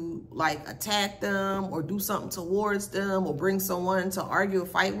to like attack them or do something towards them or bring someone to argue or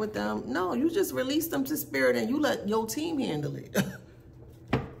fight with them. No, you just released them to spirit and you let your team handle it.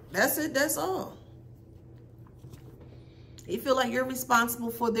 That's it. That's all. They feel like you're responsible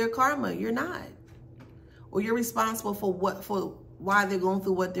for their karma. You're not. Or you're responsible for why they're going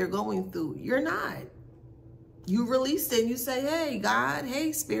through what they're going through. You're not. You released it and you say, hey, God,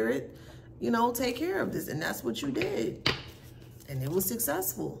 hey, spirit, you know, take care of this. And that's what you did. And it was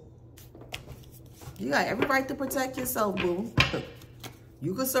successful. You got every right to protect yourself, boo.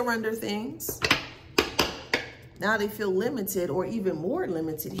 You could surrender things. Now they feel limited or even more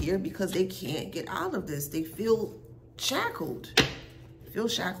limited here because they can't get out of this. They feel shackled. They feel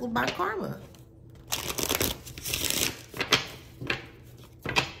shackled by karma.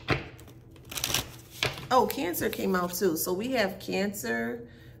 Oh, Cancer came out too. So we have Cancer,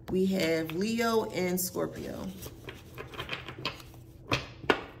 we have Leo, and Scorpio.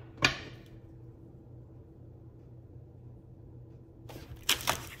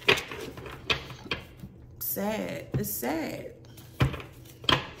 Sad. It's sad.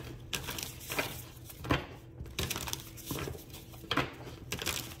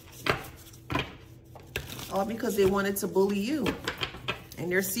 All because they wanted to bully you. And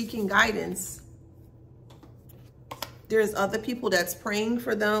they're seeking guidance. There's other people that's praying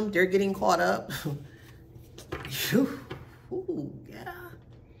for them. They're getting caught up. Ooh, yeah.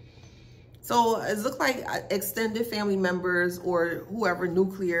 So it looks like extended family members or whoever,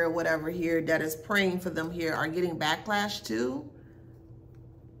 nuclear or whatever here, that is praying for them here are getting backlash too.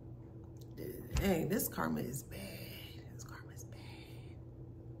 Dang, this karma is bad. This karma is bad.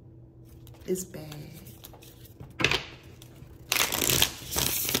 It's bad.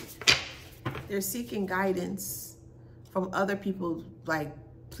 They're seeking guidance from other people, like,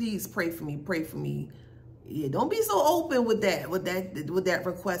 please pray for me, pray for me. Yeah, don't be so open with that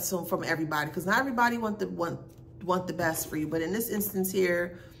request from everybody, because not everybody want the best for you. But in this instance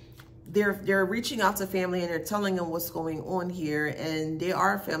here, they're reaching out to family and they're telling them what's going on here, and there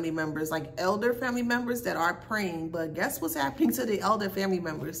are family members, like elder family members, that are praying. But guess what's happening to the elder family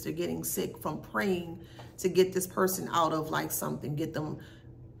members? They're getting sick from praying to get this person out of like something, get them,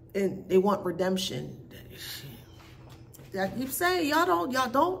 and they want redemption. I keep saying, y'all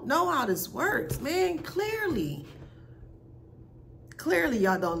don't know how this works, man. Clearly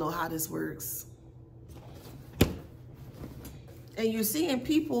y'all don't know how this works. And you're seeing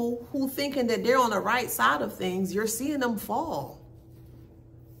people who thinking that they're on the right side of things, you're seeing them fall.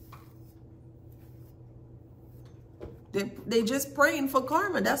 They just praying for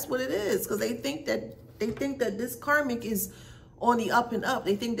karma. That's what it is, because they think that this karmic is on the up and up.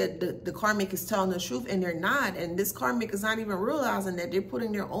 They think that the karmic is telling the truth, and they're not. And this karmic is not even realizing that they're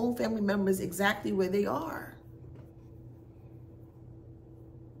putting their own family members exactly where they are.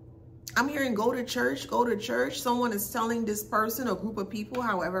 I'm hearing go to church, go to church. Someone is telling this person, a group of people,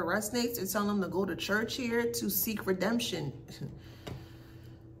 however it resonates, they're telling them to go to church here to seek redemption.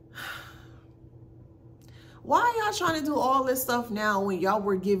 Why are y'all trying to do all this stuff now when y'all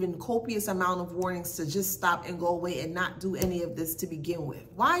were given copious amount of warnings to just stop and go away and not do any of this to begin with?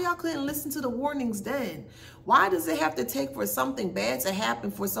 Why y'all couldn't listen to the warnings then? Why does it have to take for something bad to happen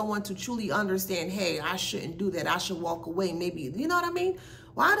for someone to truly understand, hey, I shouldn't do that, I should walk away, maybe, you know what I mean?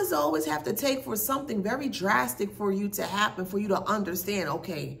 Why does it always have to take for something very drastic for you to happen, for you to understand,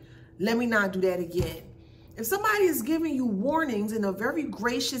 okay, let me not do that again? If somebody is giving you warnings in a very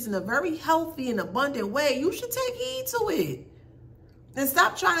gracious and a very healthy and abundant way, you should take heed to it. And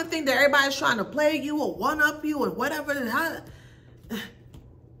stop trying to think that everybody's trying to play you or one-up you or whatever.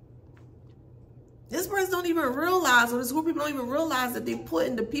 This person don't even realize, or this group of people don't even realize that they put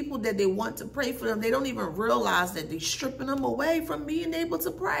in the people that they want to pray for them. They don't even realize that they're stripping them away from being able to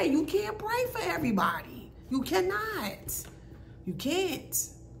pray. You can't pray for everybody. You cannot. You can't.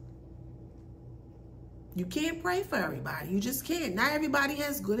 You can't pray for everybody. You just can't. Not everybody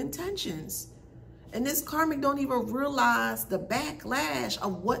has good intentions. And this karmic don't even realize the backlash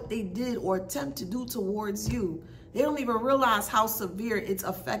of what they did or attempt to do towards you. They don't even realize how severe it's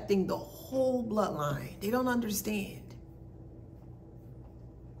affecting the whole bloodline. They don't understand.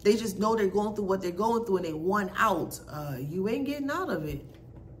 They just know they're going through what they're going through and they want out. You ain't getting out of it.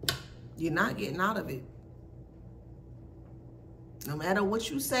 You're not getting out of it. No matter what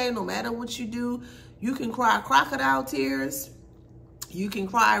you say, no matter what you do, you can cry crocodile tears. You can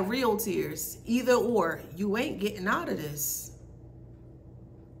cry real tears. Either or, you ain't getting out of this.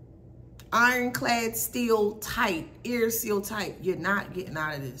 Ironclad, steel tight, ear seal tight. You're not getting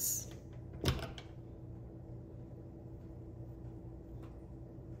out of this.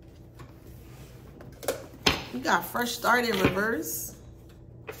 You got fresh start in reverse.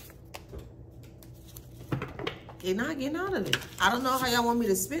 They're not getting out of it. I don't know how y'all want me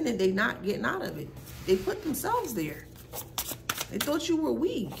to spin it. They're not getting out of it. They put themselves there. They thought you were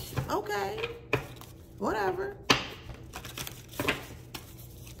weak. Okay. Whatever.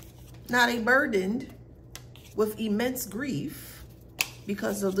 Now they burdened with immense grief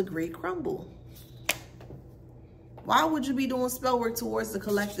because of the great crumble. Why would you be doing spell work towards the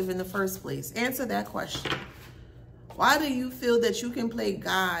collective in the first place? Answer that question. Why do you feel that you can play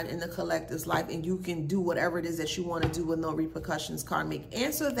God in the collective's life and you can do whatever it is that you want to do with no repercussions, karmic?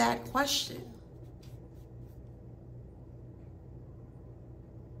 Answer that question.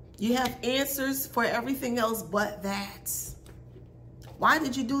 You have answers for everything else but that. Why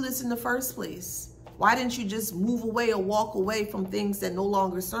did you do this in the first place? Why didn't you just move away or walk away from things that no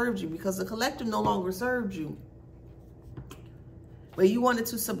longer served you? Because the collective no longer served you. But you wanted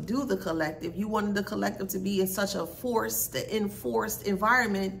to subdue the collective. You wanted the collective to be in such a enforced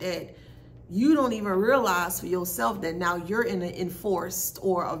environment that you don't even realize for yourself that now you're in an enforced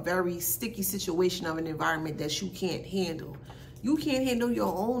or a very sticky situation of an environment that you can't handle. You can't handle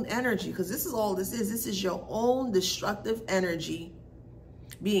your own energy, because this is all this is. This is your own destructive energy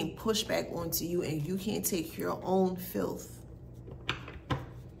being pushed back onto you, and you can't take your own filth.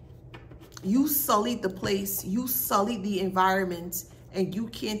 You sullied the place, you sullied the environment, and you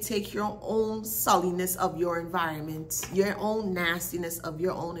can't take your own sulliness of your environment, your own nastiness of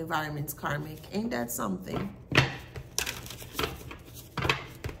your own environment, karmic. Ain't that something?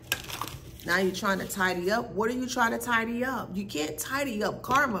 Now you're trying to tidy up. What are you trying to tidy up? You can't tidy up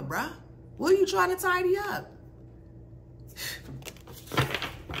karma, bruh. What are you trying to tidy up?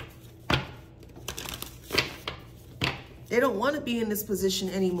 They don't want to be in this position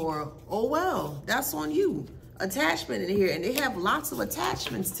anymore. Oh, well, that's on you. Attachment in here. And they have lots of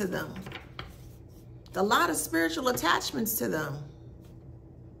attachments to them. A lot of spiritual attachments to them.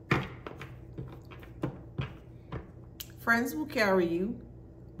 Friends will carry you,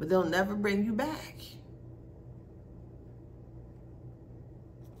 but they'll never bring you back.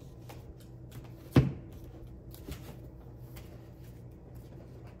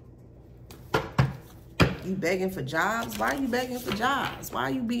 You begging for jobs? Why are you begging for jobs? Why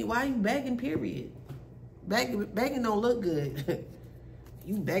are you begging, period? Begging don't look good.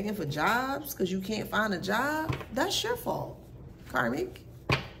 You begging for jobs because you can't find a job? That's your fault, karmic.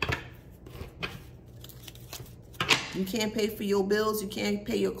 You can't pay for your bills. You can't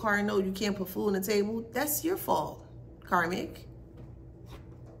pay your car note. You can't put food on the table. That's your fault, karmic.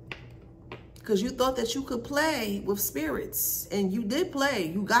 Because you thought that you could play with spirits. And you did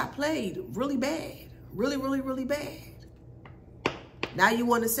play. You got played really bad. Really, really, really bad. Now you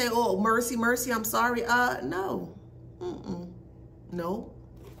want to say, oh, mercy, mercy, I'm sorry. No. No.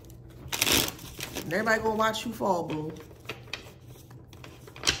 And everybody gonna watch you fall, boo.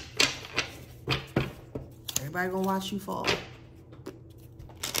 Everybody gonna watch you fall.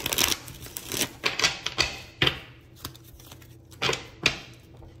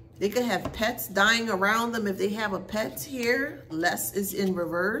 They could have pets dying around them. If they have a pet here, less is in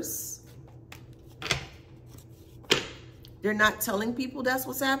reverse. They're not telling people that's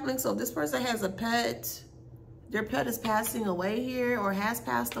what's happening. So if this person has a pet, their pet is passing away here or has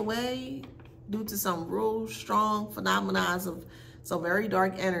passed away due to some real strong phenomena of some very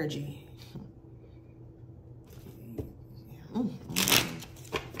dark energy.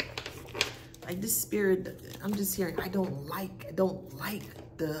 Like this spirit, I'm just hearing, I don't like the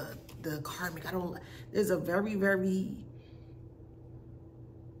karmic. There's a very, very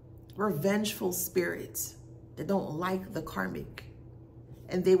revengeful spirit that don't like the karmic,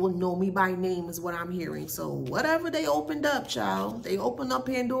 and they will know me by name is what I'm hearing. So whatever they opened up, child, they opened up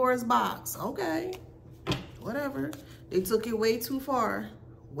Pandora's box. Okay, whatever. They took it way too far,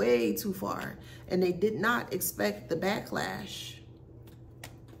 and they did not expect the backlash.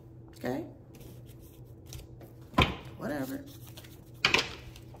 Okay, whatever.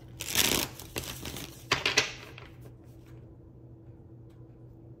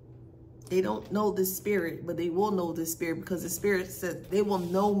 They don't know the spirit, but they will know the spirit, because the spirit says they will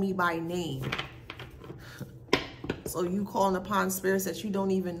know me by name. So you calling upon spirits that you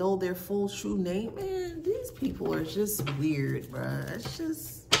don't even know their full true name? Man, these people are just weird, bruh. It's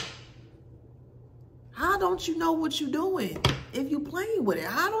just, how don't you know what you're doing if you playing with it?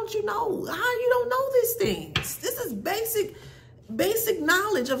 How don't you know? How you don't know these things? This is basic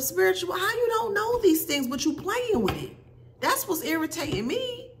knowledge of spiritual. How you don't know these things, but you playing with it? That's what's irritating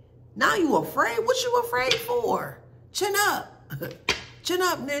me. Now you afraid? What you afraid for? Chin up. Chin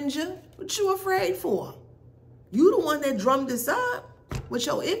up, ninja. What you afraid for? You the one that drummed this up with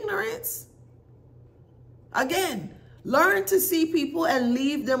your ignorance. Again, learn to see people and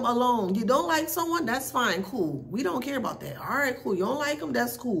leave them alone. You don't like someone? That's fine. Cool. We don't care about that. All right, cool. You don't like them?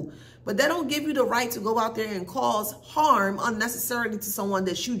 That's cool. But that don't give you the right to go out there and cause harm unnecessarily to someone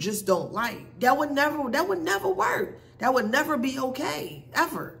that you just don't like. That would never work. That would never be okay.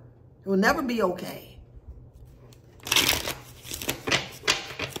 Ever. It will never be okay.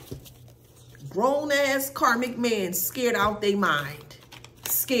 Grown-ass karmic man scared out their mind.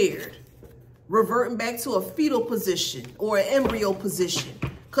 Scared. Reverting back to a fetal position or an embryo position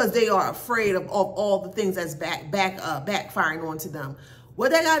because they are afraid of all the things that's backfiring onto them. What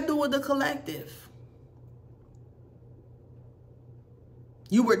they got to do with the collective?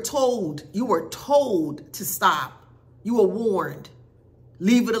 You were told to stop. You were warned.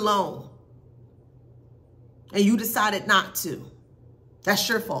 Leave it alone. And you decided not to. That's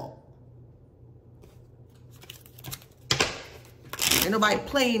your fault. Ain't nobody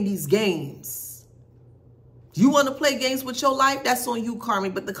playing these games. You want to play games with your life? That's on you,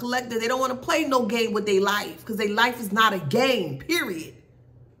 karmic. But the collective, they don't want to play no game with their life, because their life is not a game, period.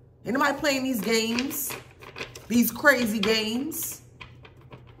 Ain't nobody playing these games. These crazy games.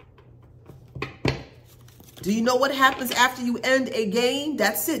 Do you know what happens after you end a game?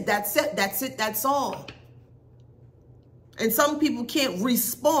 That's it. That's it. That's it. That's all. And some people can't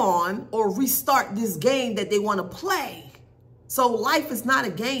respawn or restart this game that they want to play. So life is not a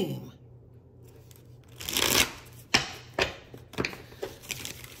game.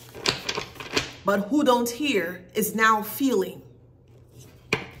 But who don't hear is now feeling.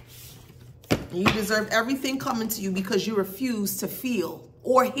 And you deserve everything coming to you because you refuse to feel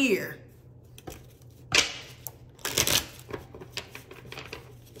or hear.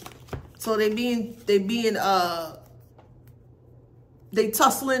 So they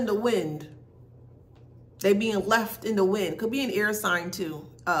tussle in the wind. They being left in the wind. Could be an air sign too.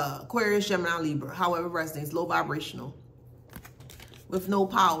 Aquarius, Gemini, Libra. However it resonates. Low vibrational. With no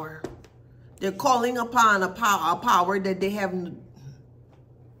power. They're calling upon a power that they haven't.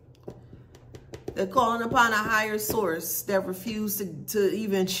 They're calling upon a higher source that refused to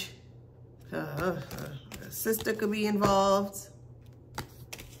even. Sister could be involved.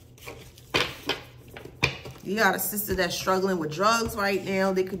 You got a sister that's struggling with drugs right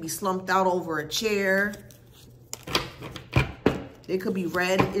now. They could be slumped out over a chair. They could be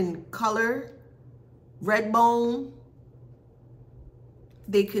red in color, red bone.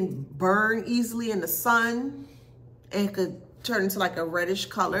 They can burn easily in the sun and could turn into like a reddish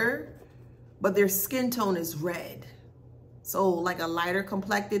color, but their skin tone is red. So like a lighter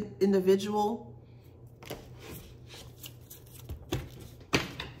complected individual.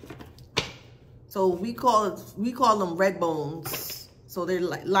 So we call them red bones. So they're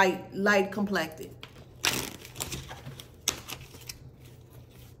light complected.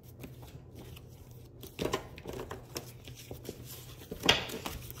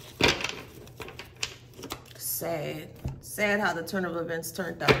 Sad how the turn of events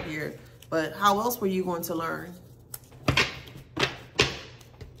turned out here. But how else were you going to learn?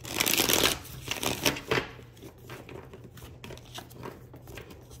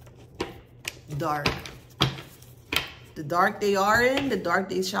 Dark. The dark they are in, the dark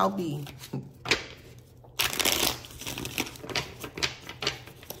they shall be.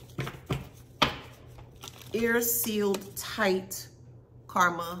 Ear sealed tight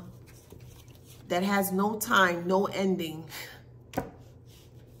karma that has no time, no ending.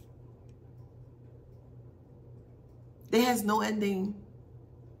 It has no ending.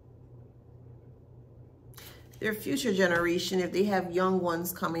 Their future generation, if they have young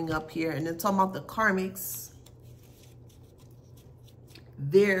ones coming up here, and they're talking about the karmics,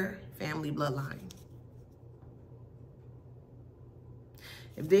 their family bloodline.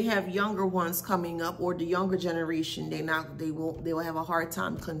 If they have younger ones coming up, or the younger generation, they will have a hard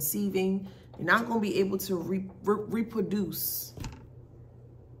time conceiving. They're not going to be able to reproduce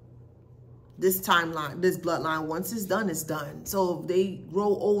this timeline, this bloodline. Once it's done, it's done. So if they grow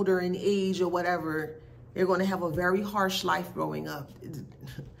older in age or whatever, they're going to have a very harsh life growing up.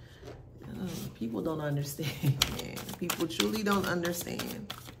 People don't understand, man. People truly don't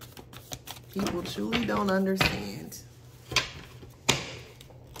understand. People truly don't understand.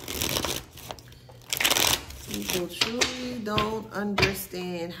 People truly don't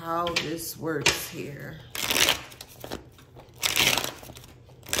understand how this works here.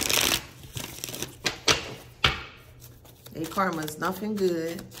 Their karma is nothing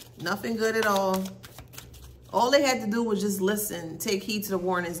good. Nothing good at all. All they had to do was just listen, take heed to the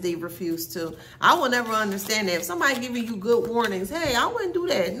warnings. They refused to. I will never understand that. If somebody giving you good warnings, hey, I wouldn't do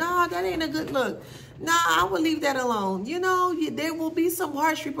that. Nah, that ain't a good look. Nah, I would leave that alone. You know, there will be some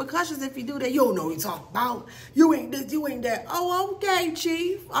harsh repercussions if you do that. You don't know what you talk about. You ain't this, you ain't that. Oh, okay,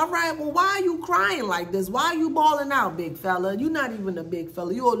 Chief. All right, well, why are you crying like this? Why are you bawling out, big fella? You're not even a big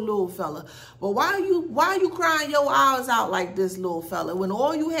fella. You're a little fella. But why are you crying your eyes out like this, little fella, when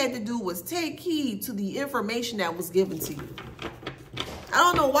all you had to do was take heed to the information that was given to you? I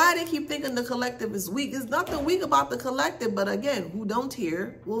don't know why they keep thinking the collective is weak. There's nothing weak about the collective, but again, who don't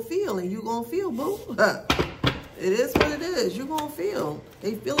hear will feel, and you gonna feel, boo. It is what it is. You gonna feel.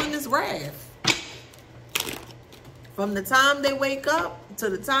 They feeling this wrath. From the time they wake up to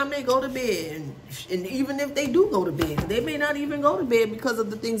the time they go to bed, and even if they do go to bed, they may not even go to bed because of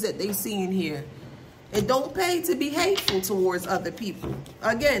the things that they see and hear. It don't pay to be hateful towards other people.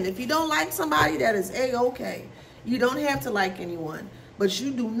 Again, if you don't like somebody, that is A-okay. You don't have to like anyone. But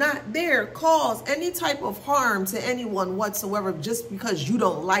you do not dare cause any type of harm to anyone whatsoever just because you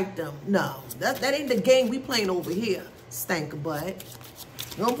don't like them. No, that ain't the game we playing over here, stank butt.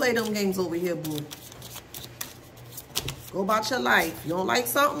 You don't play them games over here, boo. Go about your life. You don't like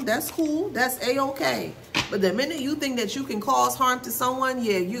something, that's cool. That's A-okay. But the minute you think that you can cause harm to someone,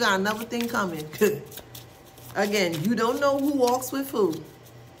 yeah, you got another thing coming. Again, you don't know who walks with who.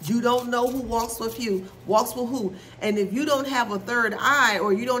 You don't know who walks with you, walks with who. And if you don't have a third eye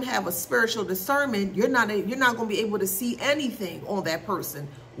or you don't have a spiritual discernment, you're not going to be able to see anything on that person.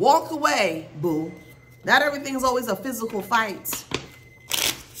 Walk away, boo. Not everything's always a physical fight.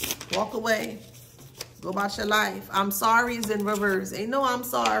 Walk away. Go about your life. I'm sorry is in reverse. Ain't no I'm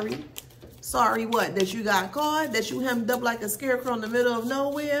sorry. Sorry what? That you got caught? That you hemmed up like a scarecrow in the middle of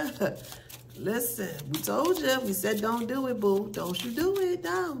nowhere? Listen, we told you. We said don't do it, boo. Don't you do it.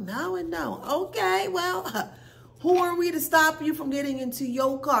 No, and no. Okay, well, who are we to stop you from getting into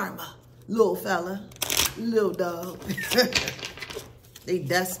your karma? Little fella. Little dog. They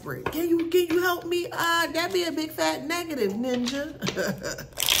desperate. Can you help me? That'd be a big fat negative, ninja.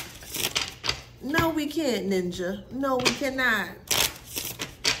 No, we can't, ninja. No, we cannot.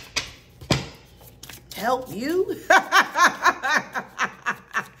 Help you?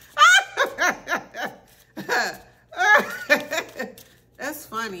 That's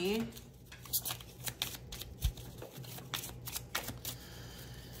funny.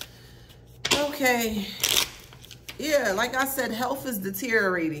 Okay. Yeah, like I said, health is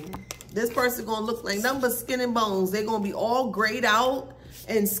deteriorating. This person gonna look like nothing but skin and bones. They're gonna be all grayed out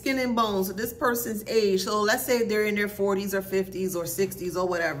and skin and bones at this person's age. So let's say they're in their 40s or 50s or 60s or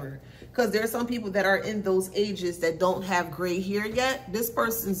whatever. Because there are some people that are in those ages that don't have gray hair yet. This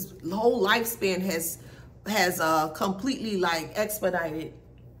person's whole lifespan has completely like expedited.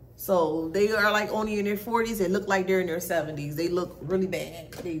 So they are like only in their 40s. They look like they're in their 70s. They look really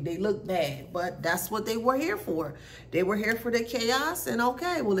bad. They look bad, but that's what they were here for. They were here for the chaos. And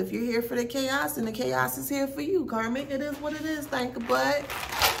okay, well, if you're here for the chaos, then the chaos is here for you, Karmic. It is what it is, thank you, bud.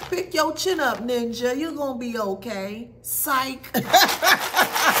 Pick your chin up, ninja. You're gonna be okay. Psych.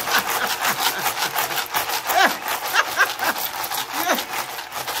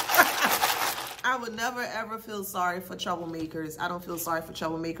 I would never ever feel sorry for troublemakers. I don't feel sorry for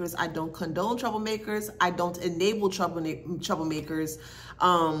troublemakers. I don't condone troublemakers. I don't enable troublemakers.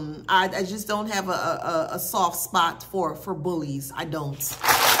 I just don't have a soft spot for bullies. I don't.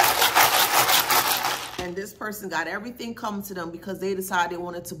 And this person got everything come to them because they decided they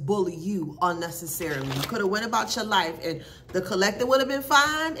wanted to bully you unnecessarily. You could have went about your life and the collective would have been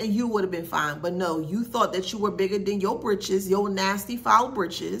fine and you would have been fine. But no, you thought that you were bigger than your britches, your nasty foul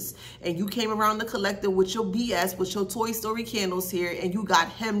britches. And you came around the collective with your BS, with your Toy Story candles here, and you got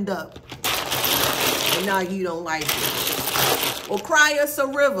hemmed up. And now you don't like it. Well, cry us a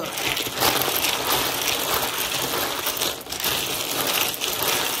river.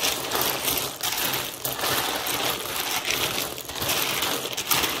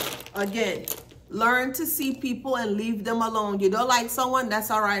 Again, learn to see people and leave them alone. You don't like someone,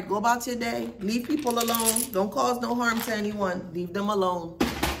 that's all right. Go about your day. Leave people alone. Don't cause no harm to anyone. Leave them alone.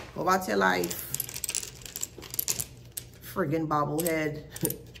 Go about your life. Friggin' bobblehead.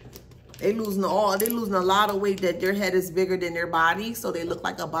 They losing a lot of weight that their head is bigger than their body, so they look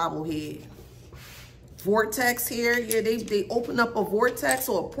like a bobblehead. Vortex here. Yeah, they open up a vortex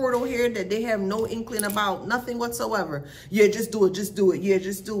or a portal here that they have no inkling about, nothing whatsoever. Yeah, just do it, just do it. Yeah,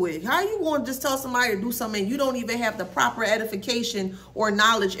 just do it. How you going to just tell somebody to do something you don't even have the proper edification or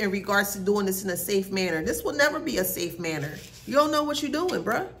knowledge in regards to doing this in a safe manner? This will never be a safe manner. You don't know what you're doing,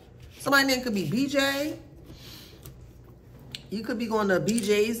 bruh. Somebody's name could be BJ. You could be going to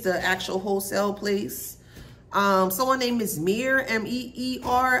BJ's, the actual wholesale place. Someone named is Mir,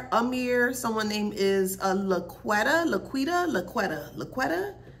 M-E-E-R, Amir. Someone named is Laquetta,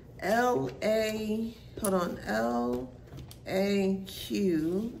 L-A, hold on, L-A-Q-U-E.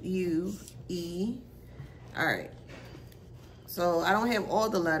 All right. So I don't have all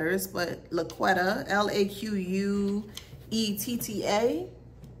the letters, but Laquetta, L-A-Q-U-E-T-T-A.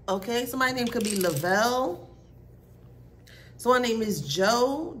 Okay, somebody's name could be Lavelle. Someone's name is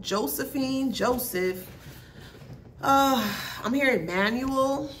Joe, Josephine, Joseph. I'm hearing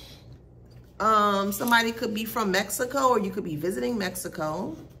Manuel. Somebody could be from Mexico, or you could be visiting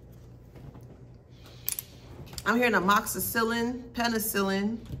Mexico. I'm hearing amoxicillin,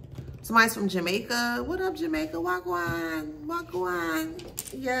 penicillin. Somebody's from Jamaica. What up, Jamaica? Wagwan, wagwan.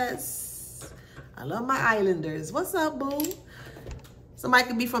 Yes. I love my islanders. What's up, boo? Somebody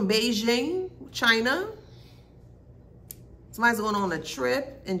could be from Beijing, China. Somebody's going on a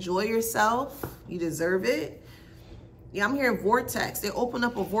trip. Enjoy yourself. You deserve it. Yeah, I'm hearing vortex. They open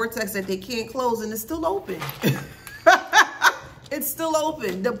up a vortex that they can't close, and it's still open. It's still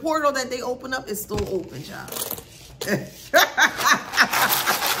open. The portal that they open up is still open, child.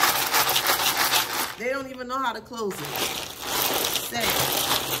 They don't even know how to close it. Sad.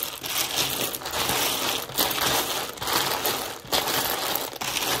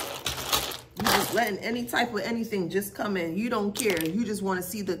 Letting any type of anything just come in. You don't care. You just want to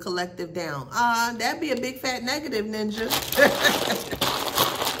see the collective down. That'd be a big fat negative, Ninja.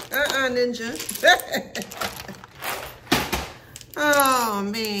 Ninja. Oh,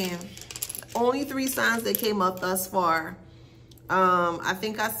 man. Only 3 signs that came up thus far. I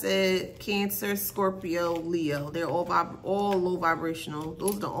think I said Cancer, Scorpio, Leo. They're all low vibrational.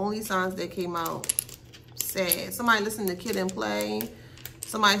 Those are the only signs that came out. Sad. Somebody listen to Kid and Play.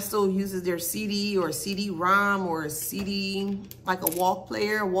 Somebody still uses their CD or CD-ROM or a CD, like a walk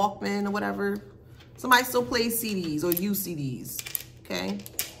player, Walkman or whatever. Somebody still plays CDs or use CDs, okay?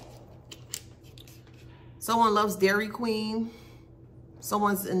 Someone loves Dairy Queen.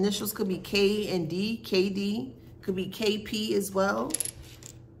 Someone's initials could be K and D, KD. Could be KP as well.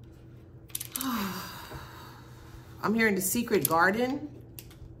 I'm hearing the Secret Garden.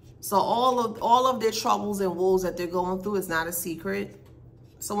 So all of their troubles and woes that they're going through is not a secret.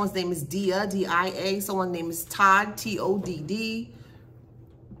 Someone's name is Dia, D-I-A. Someone's name is Todd, T-O-D-D.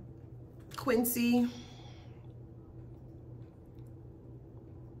 Quincy.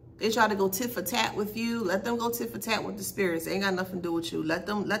 They try to go tit for tat with you. Let them go tit for tat with the spirits. They ain't got nothing to do with you. Let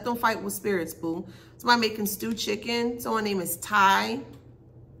them fight with spirits, boo. Somebody making stewed chicken. Someone's name is Ty.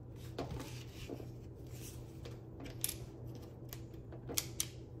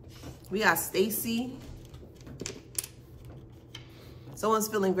 We got Stacy. Someone's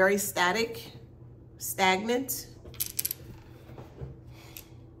feeling very stagnant.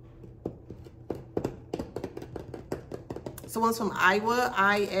 Someone's from Iowa,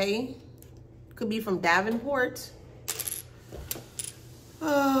 I-A. Could be from Davenport.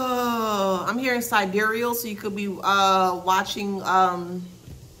 Oh, I'm hearing sidereal, so you could be watching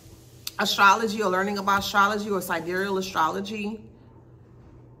astrology or learning about astrology or sidereal astrology.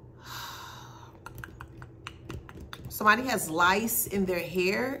 Somebody has lice in their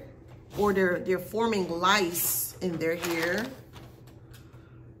hair, or they're forming lice in their hair.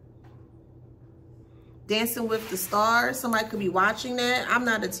 Dancing with the Stars. Somebody could be watching that. I'm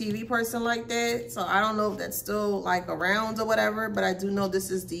not a TV person like that, so I don't know if that's still like around or whatever, but I do know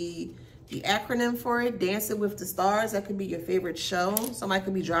this is the acronym for it. Dancing with the Stars. That could be your favorite show. Somebody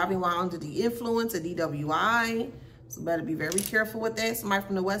could be driving while under the influence, a DWI. So better be very careful with that. Somebody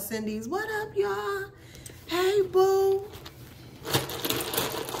from the West Indies. What up, y'all? Hey, boo.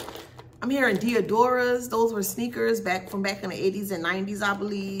 I'm hearing Diodoras. Those were sneakers from back in the 80s and 90s, I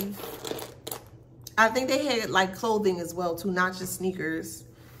believe. I think they had like clothing as well too, not just sneakers.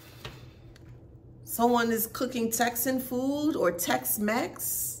 Someone is cooking Texan food or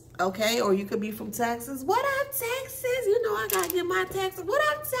Tex-Mex, okay? Or you could be from Texas. What up, Texas? You know I gotta get my Texas. What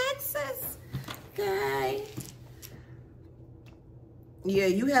up, Texas? Okay. Yeah,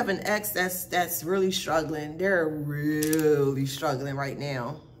 you have an ex that's really struggling. They're really struggling right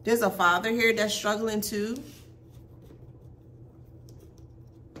now. There's a father here that's struggling too.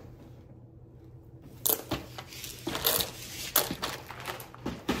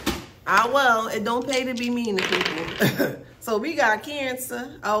 Well, it don't pay to be mean to people. So we got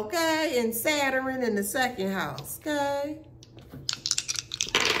Cancer, okay, and Saturn in the second house, okay?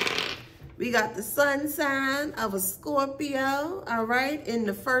 We got the sun sign of a Scorpio, all right, in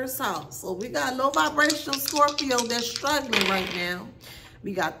the first house. So we got low vibrational Scorpio that's struggling right now.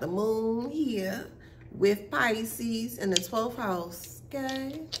 We got the moon here with Pisces in the 12th house,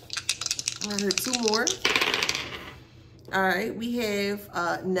 okay? I heard two more. All right, we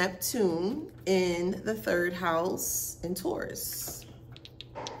have Neptune in the 3rd house in Taurus.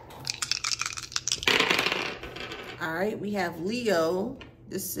 All right, we have Leo.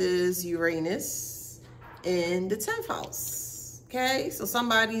 This is Uranus in the 10th house, okay? So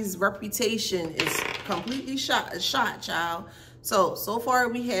somebody's reputation is completely shot, child. So far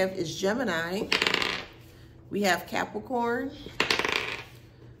we have is Gemini. We have Capricorn.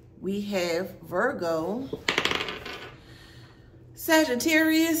 We have Virgo.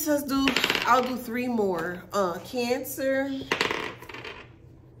 Sagittarius, I'll do 3 more. Cancer.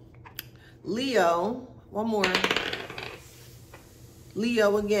 Leo, one more.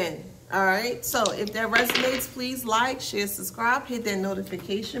 Leo again. All right, so if that resonates, please like, share, subscribe, hit that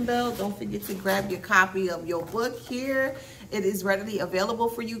notification bell. Don't forget to grab your copy of your book here. It is readily available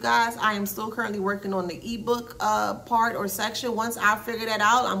for you guys. I am still currently working on the ebook part or section. Once I figure that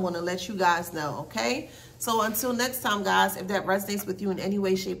out, I'm going to let you guys know, okay? So until next time, guys, if that resonates with you in any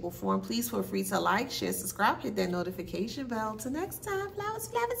way, shape, or form, please feel free to like, share, subscribe, hit that notification bell. Till next time, flowers,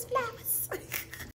 flowers, flowers.